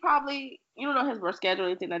is, he probably, you don't know his work schedule or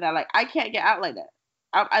anything like that. Like, I can't get out like that.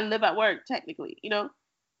 I live at work technically,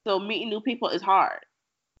 so meeting new people is hard.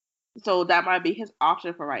 So that might be his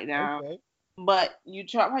option for right now. Okay. But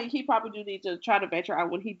he probably do need to try to venture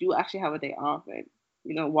out when he do actually have a day off and,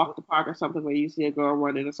 walk the park or something where you see a girl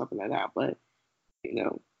running or something like that. But,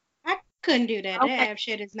 I couldn't do that. Okay. That app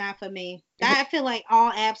shit is not for me. I feel like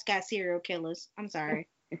all apps got serial killers. I'm sorry.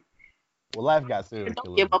 Well, life got serial killers.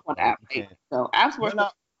 Don't give up on the app. Right? So apps work.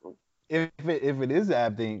 If it is an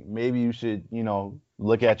app thing, maybe you should,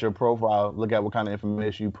 look at your profile, look at what kind of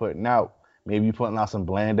information you're putting out. Maybe you're putting out some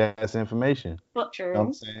bland ass information. True. You know what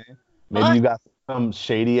I'm saying? Maybe you got some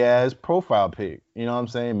shady ass profile pic. You know what I'm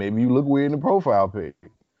saying? Maybe you look weird in the profile pic.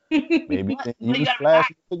 Maybe you flash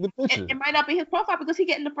and take the picture. It might not be his profile because he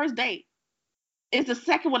getting the first date. It's the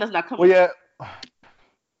second one that's not coming. Well, yeah.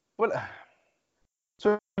 What?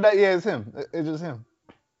 So it's him. It's just him.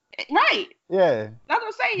 Right. Yeah. That's what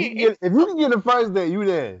I'm saying. If you can get the first date, you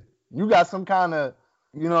there. You got some kind of,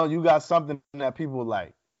 you got something that people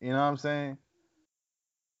like. You know what I'm saying?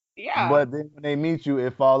 Yeah. But then when they meet you,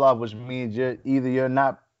 it fall off, which means either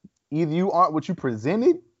you aren't what you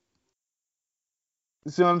presented.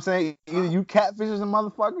 You see what I'm saying? Either you catfishes and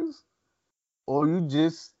motherfuckers, or you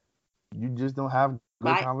just don't have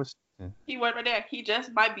good conversation. He went right there. He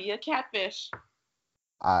just might be a catfish.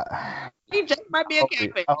 He just might be a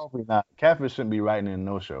catfish. I hope he's not. Catfish shouldn't be writing in a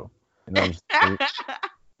no-show. You know what I'm saying?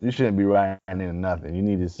 You shouldn't be writing in nothing. You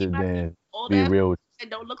need to sit there and be real. And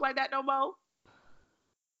don't look like that no more.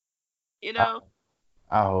 You know?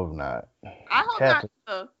 I hope not. I hope catfish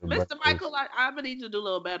not. Mr. Michael, I'm going to need you to do a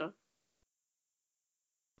little better.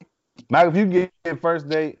 Mike, if you get first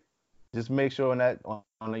date, just make sure on that,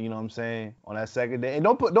 you know what I'm saying, on that second date, and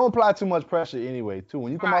don't apply too much pressure anyway. Too,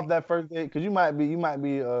 when you come off that first date, because you might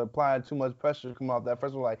be applying too much pressure to come off that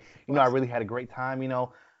first one. Like, I really had a great time.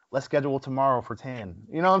 Let's schedule tomorrow for 10.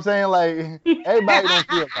 You know what I'm saying? Like, everybody don't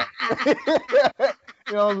feel that.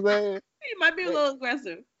 You know what I'm saying? You might be a little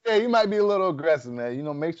aggressive. Yeah, you might be a little aggressive,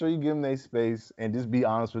 man. Make sure you give them their space and just be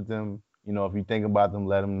honest with them. If you think about them,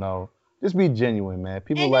 let them know. Just be genuine, man.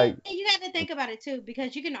 People and you got to think about it too,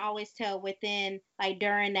 because you can always tell within, like,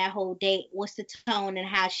 during that whole date, what's the tone and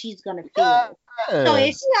how she's gonna feel. Yeah. So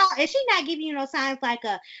if she not giving you no signs like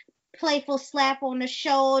a playful slap on the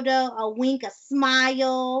shoulder, a wink, a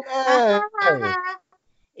smile,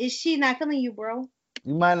 is she not feeling you, bro?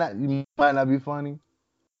 You might not be funny.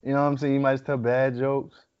 You know what I'm saying? You might just tell bad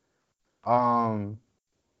jokes. I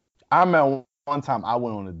remember one time I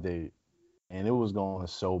went on a date. And it was going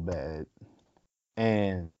so bad.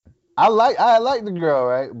 And I like the girl,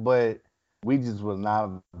 right? But we just was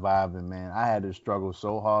not vibing, man. I had to struggle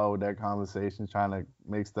so hard with that conversation, trying to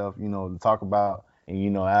make stuff, to talk about.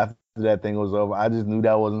 And, after that thing was over, I just knew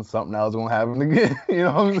that wasn't something that was going to happen again. You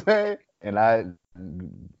know what I'm saying? And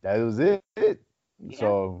that was it. Yeah.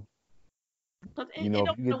 So,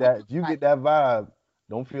 if you get that vibe,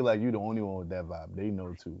 don't feel like you're the only one with that vibe. They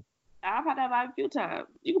know too. I've had that vibe a few times.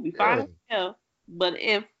 You can be fine as hell, but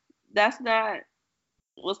if that's not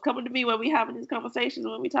what's coming to me when we having these conversations,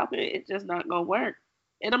 when we talking, it's just not gonna work.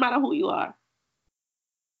 It don't matter who you are.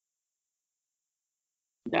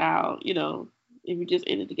 Now, if you just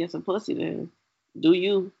in it to get some pussy, then do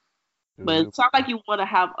you. But it's not like you want to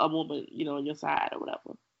have a woman, on your side or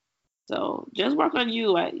whatever. So just work on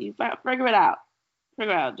you. You figure it out.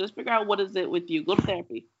 Just figure out what is it with you. Go to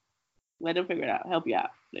therapy. Let them figure it out. Help you out.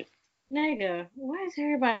 Nigga, why is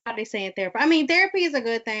everybody saying therapy? I mean, therapy is a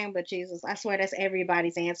good thing, but Jesus, I swear that's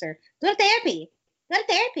everybody's answer. Go to therapy. Go to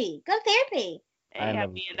therapy. Go to therapy. I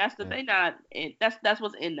mean, that's the thing. That's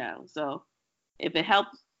what's in now. So if it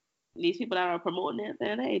helps these people that are promoting it,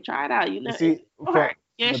 then hey, try it out. See, your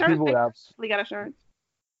insurance. We got insurance.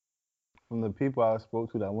 From the people I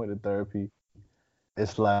spoke to that went to therapy,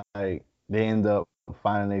 it's like they end up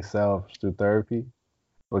finding themselves through therapy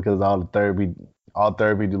because all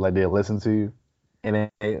therapy do, like, they listen to you, and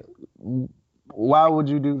then why would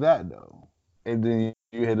you do that though? And then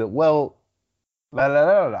you hit it, well, la la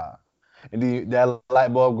la la, and then that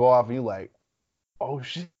light bulb go off, and you like, oh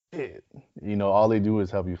shit, all they do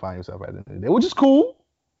is help you find yourself at the end of the day, which is cool.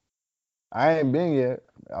 I ain't been yet.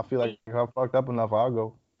 I feel like if I'm fucked up enough, I'll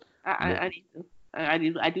go. I need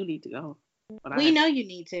to. I do need to go. We know you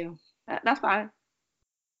need to. That's fine.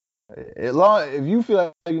 If you feel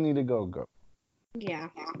like you need to go, go. Yeah.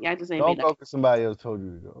 I just ain't. Don't go because somebody else told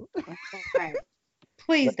you to go. Right.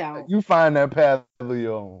 Please don't. You find that path of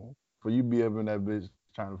your own. For you be up in that bitch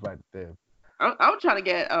trying to fight the therapy. I'm trying to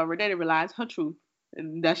get Renee to realize her truth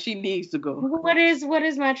and that she needs to go. What is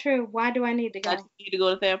my truth? Why do I need to go? I need to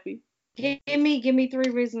go to therapy. Give me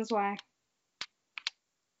 3 reasons why.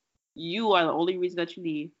 You are the only reason that you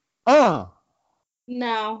need.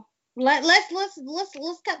 No. Let's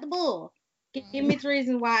cut the bull. Give me 3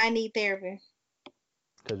 reasons why I need therapy.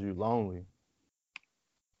 Because you're lonely.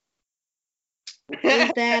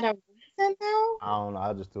 Is that a reason though? I don't know.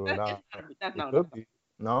 I just threw it out. That's not.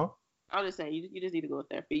 No. I'm just saying you just need to go to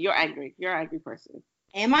therapy. You're angry. You're an angry person.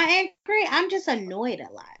 Am I angry? I'm just annoyed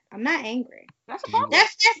a lot. I'm not angry. That's a problem.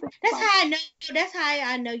 That's how I know. That's how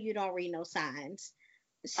I know you don't read no signs.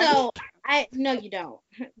 So no, you don't,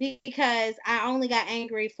 because I only got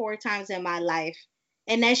angry 4 times in my life,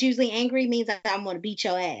 And that's usually angry means that I'm gonna beat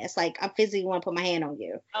your ass. Like I'm physically want to put my hand on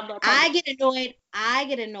you. I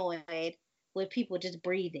get annoyed with people just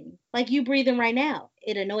breathing. Like you breathing right now.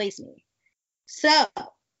 It annoys me. So.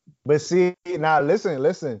 But see, now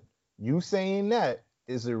listen. You saying that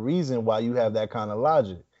is the reason why you have that kind of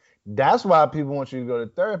logic. That's why people want you to go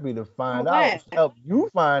to therapy to find out, to help you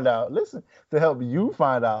find out. Listen, to help you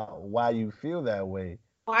find out why you feel that way.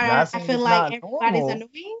 Why I feel like everybody's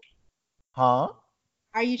annoying? Huh?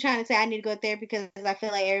 Are you trying to say I need to go to therapy because I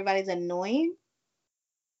feel like everybody's annoying?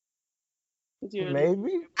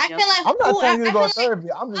 Maybe. I feel like I'm not saying you to go to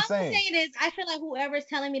therapy. I'm just saying. I feel like whoever's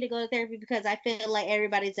telling me to go to therapy because I feel like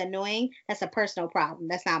everybody's annoying, that's a personal problem.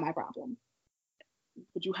 That's not my problem.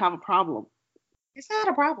 But you have a problem. It's not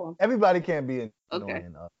a problem. Everybody can't be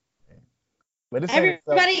annoying. Okay. But this ain't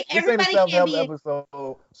a self-help episode,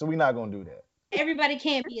 so we're not gonna do that. Everybody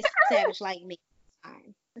can't be a savage like me.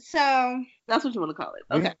 Fine. So that's what you want to call it.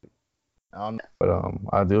 Okay. I don't know, but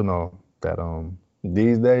I do know that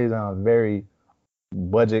these days I'm very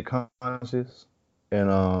budget conscious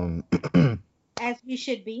and as we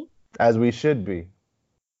should be.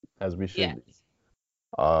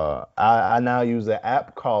 I now use an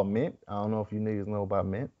app called Mint. I don't know if you niggas know about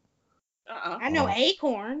Mint. I know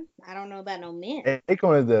Acorn. I don't know about no Mint.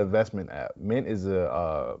 Acorn is the investment app. Mint is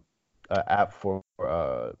a app for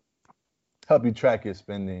help you track your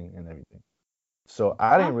spending and everything. So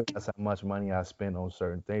I didn't realize how much money I spent on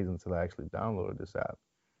certain things until I actually downloaded this app,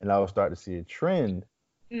 and I would start to see a trend.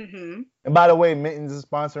 Mm-hmm. And by the way, Mittens is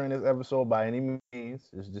sponsoring this episode by any means.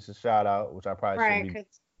 It's just a shout out, which I probably shouldn't be.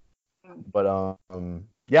 But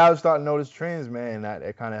yeah, I was starting to notice trends, man.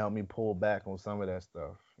 That kind of helped me pull back on some of that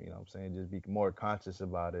stuff. You know what I'm saying? Just be more conscious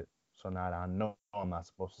about it. So now that I know I'm not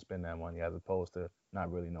supposed to spend that money, as opposed to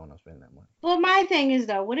not really knowing I'm spending that money. Well, my thing is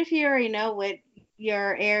though, what if you already know what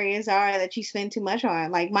your areas are that you spend too much on?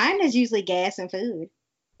 Like mine is usually gas and food.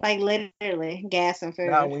 Like literally gas and food.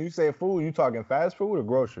 Now, when you say food, you talking fast food or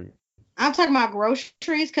grocery? I'm talking about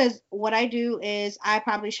groceries because what I do is I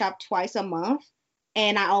probably shop twice a month.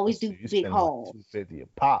 And I always do big hauls. Like $250 a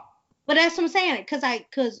pop. But that's what I'm saying,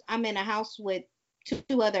 because I'm in a house with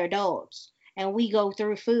two other adults, and we go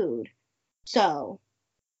through food. So,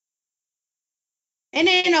 and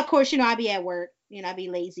then of course, I be at work. I be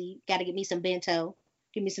lazy. Got to get me some bento.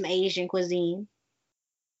 Give me some Asian cuisine.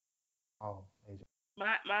 Oh, Asian.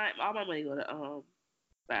 All my money go to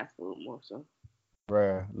fast food more so.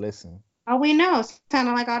 Bruh, listen. Oh, we know. It's kind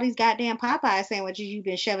of like all these goddamn Popeye sandwiches you've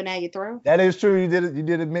been shoving down your throat. That is true. You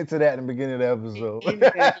did admit to that in the beginning of the episode.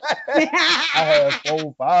 I had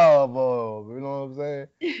 4, 5 of them. You know what I'm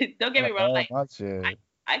saying? Don't get me wrong. Like,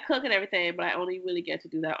 I cook and everything, but I only really get to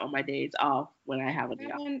do that on my days off when I have a day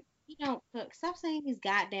off. You don't cook. Stop saying these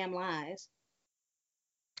goddamn lies.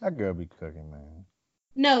 That girl be cooking, man.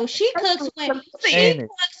 No, she cooks when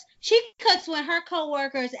she cooks when her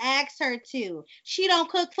coworkers ask her to. She don't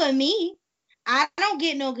cook for me. I don't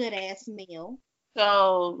get no good ass meal.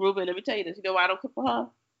 So, Ruben, let me tell you this. You know why I don't cook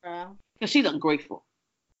for her? Because she's ungrateful.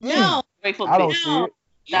 No. Grateful I don't see it.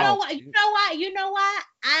 You know why?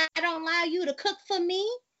 I don't allow you to cook for me?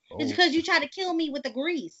 It's because you try to kill me with the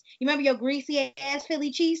grease. You remember your greasy ass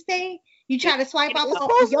Philly cheesesteak? You try to swipe off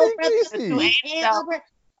your brother.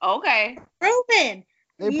 Okay. Ruben,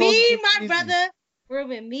 me, my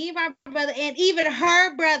brother, and even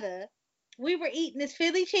her brother, we were eating this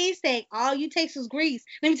Philly cheesesteak. All you taste was grease.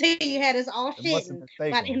 Let me tell you, you had us all shitting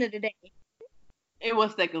by the end of the day. It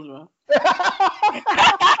was steakums, bro.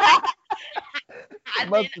 I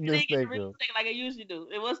didn't get the steak like I usually do.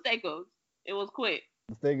 It was steakums. It was quick.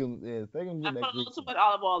 Steakums. I put a little too much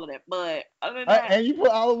olive oil in it, but other than that, and you put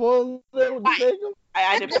olive oil in there with the steakums?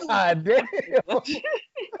 I did. God damn.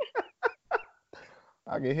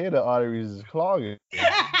 I can hear the arteries clogging.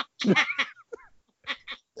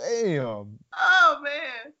 Damn. Oh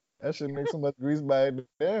man. That should make so much grease by the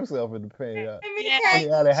damn self in the pan. Let me tell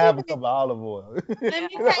you, added half a cup of olive oil. Let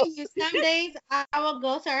me tell you, some days I will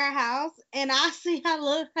go to her house and I see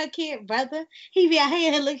her kid brother. He be out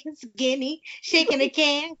here looking skinny, shaking a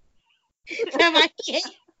can. Tell my kid.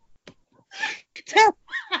 Tell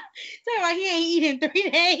my he ain't eating 3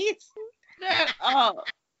 days. Oh,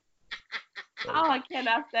 I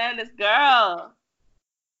cannot stand this girl.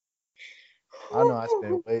 I know I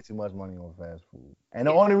spend way too much money on fast food. And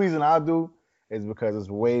the only reason I do is because it's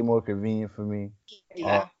way more convenient for me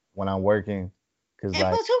when I'm working. And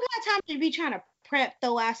plus, who got time to be trying to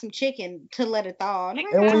throw out some chicken to let it thaw?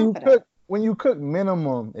 And when you cook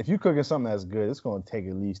minimum, if you're cooking something that's good, it's going to take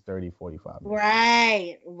at least 30, 45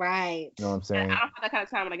 minutes. Right. You know what I'm saying? I don't have that kind of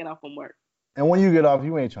time when I get off from work. And when you get off,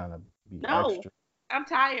 you ain't trying to be extra. I'm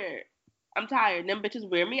tired. I'm tired. Them bitches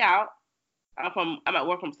wear me out. I'm at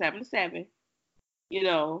work from 7 to 7. You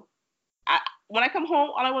know, when I come home,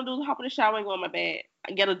 all I want to do is hop in the shower and go in my bed.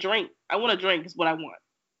 I get a drink. I want a drink is what I want.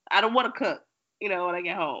 I don't want to cook, when I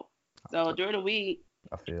get home. So during the week,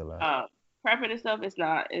 I feel like prepping and stuff,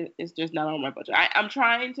 it's just not on my budget. I'm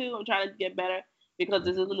trying to get better because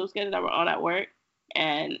this is a new schedule that we're on at work,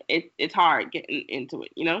 and it's hard getting into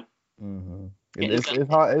it, Mm-hmm.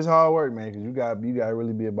 It's hard work, man, because you got to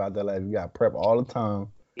really be about that life. You got to prep all the time.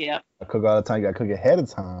 Yeah. Cook all the time. You got to cook ahead of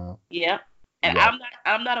time. Yeah. And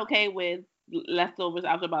I'm not okay with leftovers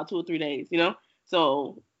after about 2 or 3 days,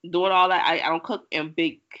 So doing all that, I don't cook in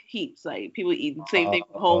big heaps. Like people eat the same thing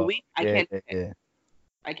for the whole week. I can't. Yeah.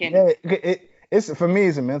 I can't. Yeah, it's for me.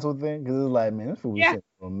 It's a mental thing because it's like, man, this food was sitting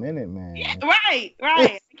for a minute, man. Yeah, right.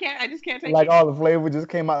 I just can't take like it. All the flavor just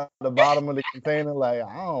came out the bottom of the container. Like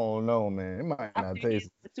I don't know, man. It might not taste.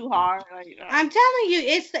 It's too hard. I'm telling you,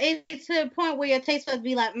 it's to the point where your taste buds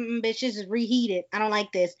be like, bitch, just reheat it. I don't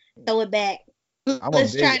like this. Throw it back.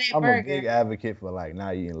 Let's try that burger. I'm a big advocate for like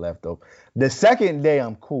not eating leftover. The second day,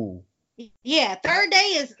 I'm cool. Yeah, third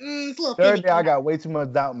day is it's a little. Third day, I got way too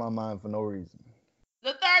much doubt in my mind for no reason.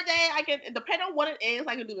 The third day, I can, depending on what it is,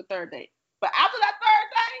 I can do the third day. But after that third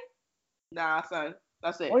day, nah, son,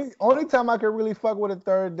 that's it. Only time I can really fuck with a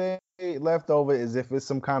third day leftover is if it's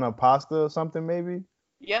some kind of pasta or something, maybe.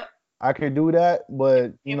 Yep. I could do that,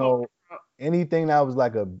 but anything that was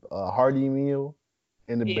like a hearty meal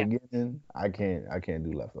in the beginning, I can't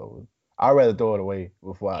do leftovers. I'd rather throw it away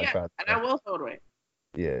before I try. And I will throw it away.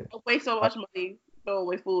 Yeah. I waste so much money throwing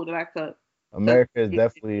away food that I cook. America is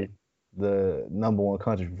definitely the number one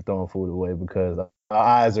country for throwing food away because our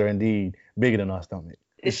eyes are indeed bigger than our stomach.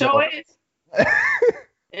 It sure is.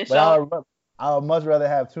 I would much rather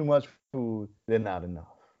have too much food than not enough.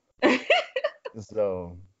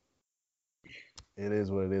 So it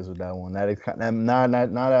is what it is with that one. Now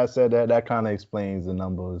that I said that kind of explains the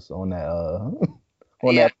numbers on that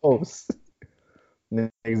that post.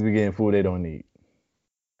 Niggas be getting food they don't need.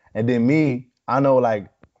 And then me, I know like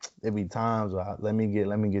there be times where let me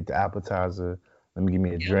get the appetizer, let me give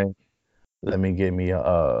me a drink, let me get me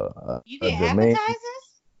You get appetizers?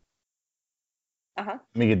 Let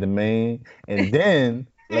me get the main, and then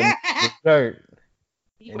let me get dessert.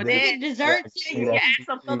 But then dessert, you add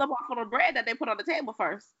some filled up off of the bread that they put on the table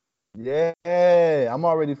first. Yeah, I'm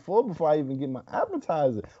already full before I even get my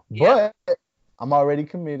appetizer. But I'm already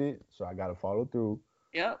committed, so I gotta follow through.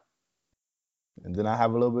 Yep. And then I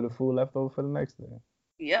have a little bit of food left over for the next day.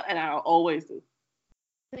 Yeah, and I always do.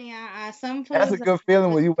 Yeah, some food. That's a good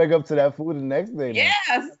feeling when you wake up to that food the next day.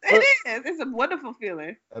 Yes, it is. It's a wonderful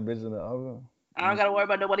feeling. That bitch in the oven. I don't gotta worry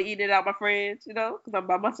about nobody eating it out my fridge, because I'm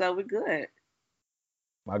by myself. We're good.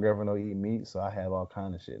 My girlfriend don't eat meat, so I have all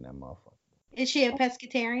kind of shit in that motherfucker. Is she a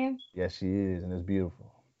pescatarian? Yes, she is, and it's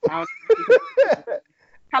beautiful. How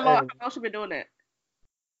long she been doing that?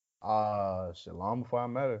 Shit, long before I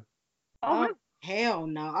met her. Oh, hell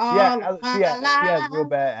no. She has real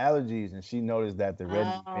bad allergies, and she noticed that the red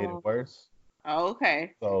meat made it worse. Oh,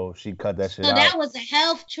 okay. So she cut that shit out. So that was a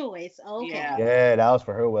health choice. Okay. Yeah, that was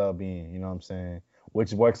for her well-being, you know what I'm saying?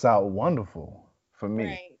 Which works out wonderful for me.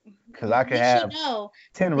 Right. Because I can have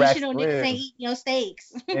 10 racks of ribs ain't eating your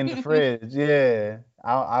steaks in the fridge. Yeah.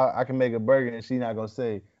 I can make a burger, and she's not going to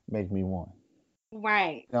say, make me one.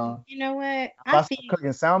 Right. You know what? If I start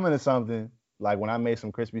cooking salmon or something, like when I made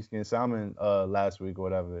some crispy skin salmon last week or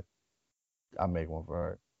whatever, I make one for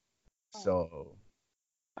her. So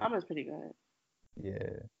salmon's pretty good.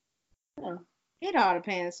 Yeah. It all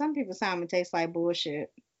depends. Some people salmon tastes like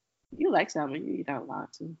bullshit. You like salmon? You eat that a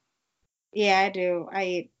lot too. Yeah, I do. I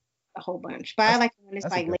eat a whole bunch, but I like it when it's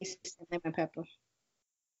like laced and lemon pepper.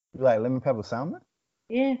 You like lemon pepper salmon?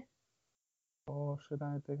 Yeah. Oh shit!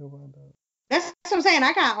 I didn't think about that. That's what I'm saying.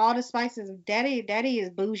 I got all the spices. Daddy is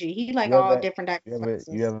bougie. He like all different types of spices.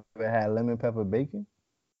 You ever had lemon pepper bacon?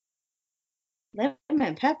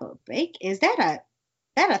 Lemon pepper bacon? Is that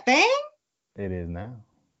a thing? It is now.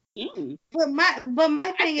 Mm. But my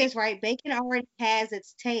thing is, right, bacon already has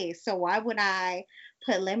its taste, so why would I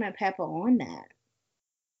put lemon pepper on that?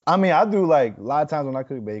 I mean, I do like a lot of times when I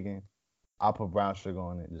cook bacon, I put brown sugar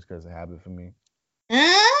on it just because it's a habit for me.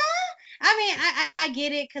 I mean, I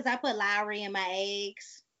get it because I put Lowry in my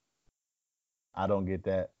eggs. I don't get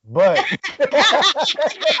that, but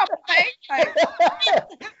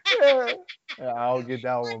I don't get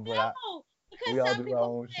that one. But we all do our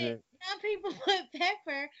own shit. Some people put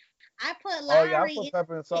pepper. I put Lowry. Oh yeah, I put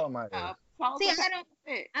pepper and salt in my eggs. See,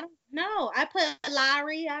 I don't know. I put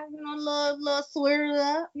Lowry. I little swirl it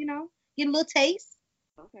up. Get a little taste.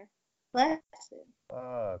 Okay. But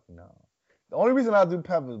fuck no. The only only reason I do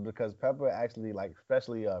pepper is because pepper actually, like,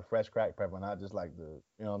 especially fresh cracked pepper, not just like the,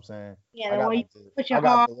 you know what I'm saying? Yeah, the way you put I your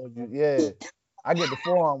got heart. the little, yeah. I get the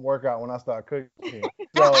forearm workout when I start cooking.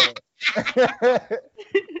 So,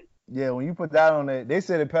 yeah, when you put that on it, they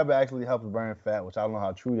say that pepper actually helps burn fat, which I don't know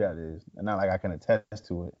how true that is, and not like I can attest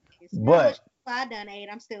to it. But I done ate,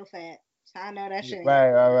 I'm still fat, so I know that shit.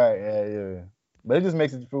 Right, yeah. But it just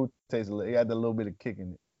makes the food taste a little. It got a little bit of kick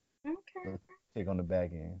in it. Okay. Kick on the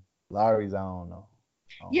back end. Lawry's, I don't know.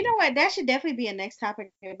 You know what? That should definitely be a next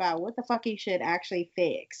topic about what the fuck you should actually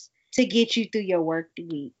fix to get you through your work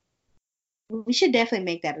week. We should definitely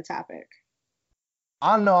make that a topic.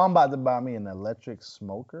 I know I'm about to buy me an electric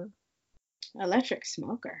smoker. Electric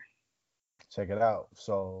smoker. Check it out.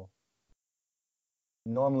 So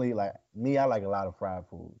normally, like me, I like a lot of fried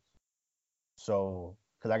foods. So,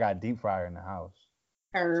 cause I got a deep fryer in the house.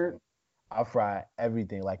 So I fry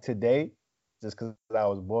everything. Like today, just cause I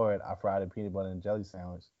was bored, I fried a peanut butter and jelly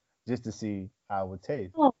sandwich just to see how it would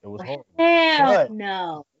taste. Oh, it was horrible. Hell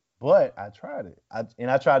no. But I tried it.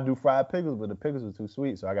 I tried to do fried pickles, but the pickles were too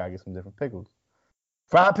sweet, so I gotta get some different pickles.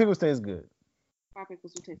 Fried pickles taste good. Fried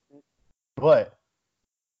pickles do taste good. But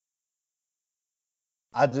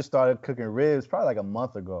I just started cooking ribs probably like a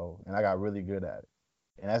month ago, and I got really good at it.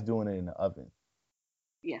 And that's doing it in the oven.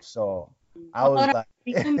 Yeah. So I was like,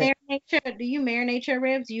 do you marinate your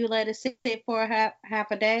ribs? Do you let it sit for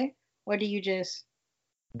half a day, or do you just?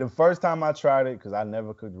 The first time I tried it, because I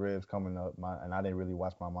never cooked ribs coming up, and I didn't really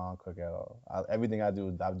watch my mom cook at all. Everything I do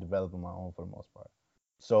is I've developed on my own for the most part.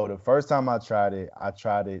 So the first time I tried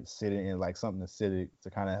it sitting in like something acidic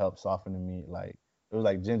to kind of help soften the meat. Like it was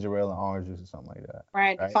like ginger ale and orange juice or something like that.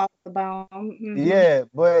 Right? To fall off the bone. Mm-hmm. Yeah,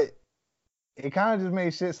 but it kind of just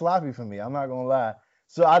made shit sloppy for me. I'm not gonna lie.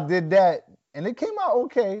 So I did that, and it came out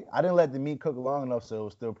okay. I didn't let the meat cook long enough, so it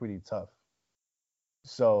was still pretty tough.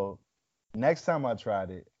 So next time I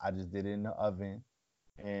tried it, I just did it in the oven,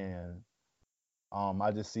 and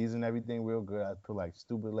I just seasoned everything real good. I put like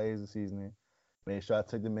stupid layers of seasoning. Made sure I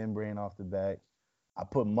took the membrane off the back. I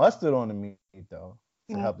put mustard on the meat though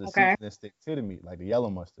to help the seasoning stick to the meat, like the yellow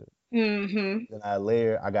mustard. Mm-hmm. Then I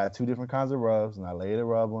got 2 different kinds of rubs, and I laid the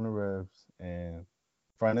rub on the ribs and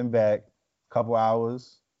front and back, couple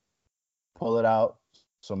hours, pull it out,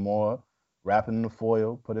 some more, wrap it in the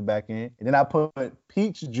foil, put it back in. And then I put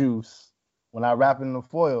peach juice. When I wrap it in the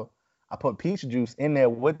foil, I put peach juice in there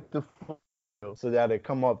with the foil so that it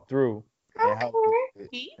come up through and help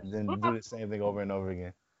it, and then do the same thing over and over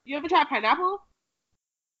again. You ever tried pineapple?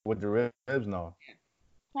 With the ribs, no.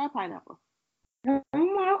 Try pineapple.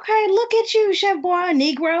 Okay, look at you, Chef Boy,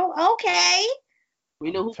 Negro. Okay.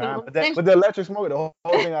 We know who can. But the electric smoker, the whole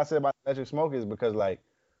thing I said about electric smoker is because like,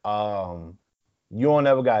 you don't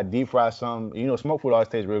ever got deep fry something. You know, smoked food always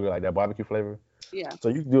tastes real good, like that barbecue flavor. Yeah. So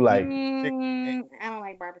you can do like. I don't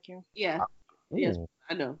like barbecue. Yeah. Yes,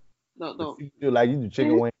 I know. No. You do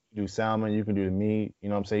chicken wings, you do salmon, you can do the meat. You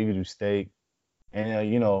know what I'm saying? You can do steak,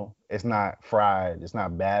 and you know it's not fried. It's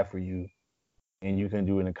not bad for you, and you can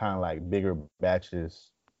do it in kind of like bigger batches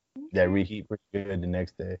that reheat pretty good the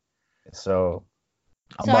next day. So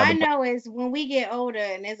I know is when we get older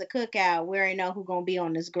and there's a cookout, we already know who's gonna be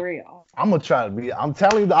on this grill. I'm gonna try to be. I'm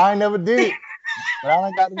telling you, I ain't never did it, but I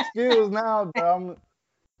ain't got the skills now. I'm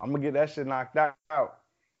gonna get that shit knocked out. All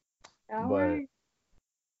right.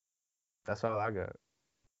 That's all I got.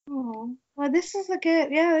 Oh, well, this is a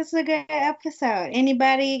good episode.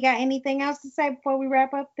 Anybody got anything else to say before we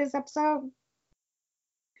wrap up this episode?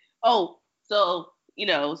 Oh, so,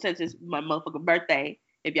 since it's my motherfucking birthday,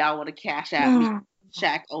 if y'all want to cash out me,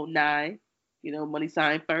 Shaq09, money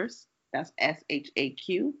sign first. That's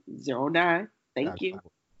SHAQ09. Thank you.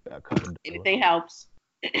 Anything helps.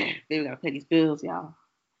 Then we gotta pay these bills, y'all.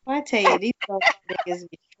 I tell you, these niggas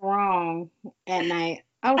be strong at night.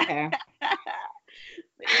 Okay.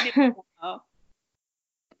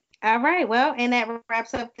 All right. Well, and that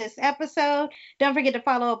wraps up this episode. Don't forget to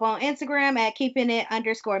follow up on Instagram at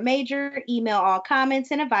keepingit_major. Email all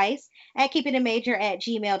comments and advice at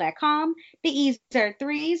keepingitmajor@gmail.com. The E's are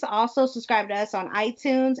 3s. Also subscribe to us on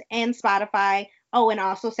iTunes and Spotify. Oh, and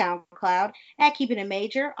also SoundCloud at Keeping It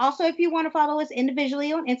Major. Also, if you want to follow us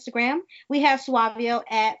individually on Instagram, we have Suavio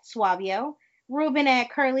at Suavio, Ruben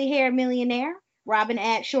at Curly Hair Millionaire, Robin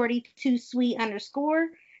at Shorty2Sweet_,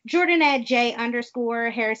 Jordan at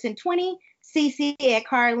J_Harrison20, CC at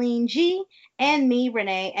Carlene G, and me,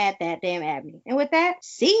 Renee, at That Damn Abney. And with that,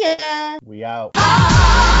 see ya. We out.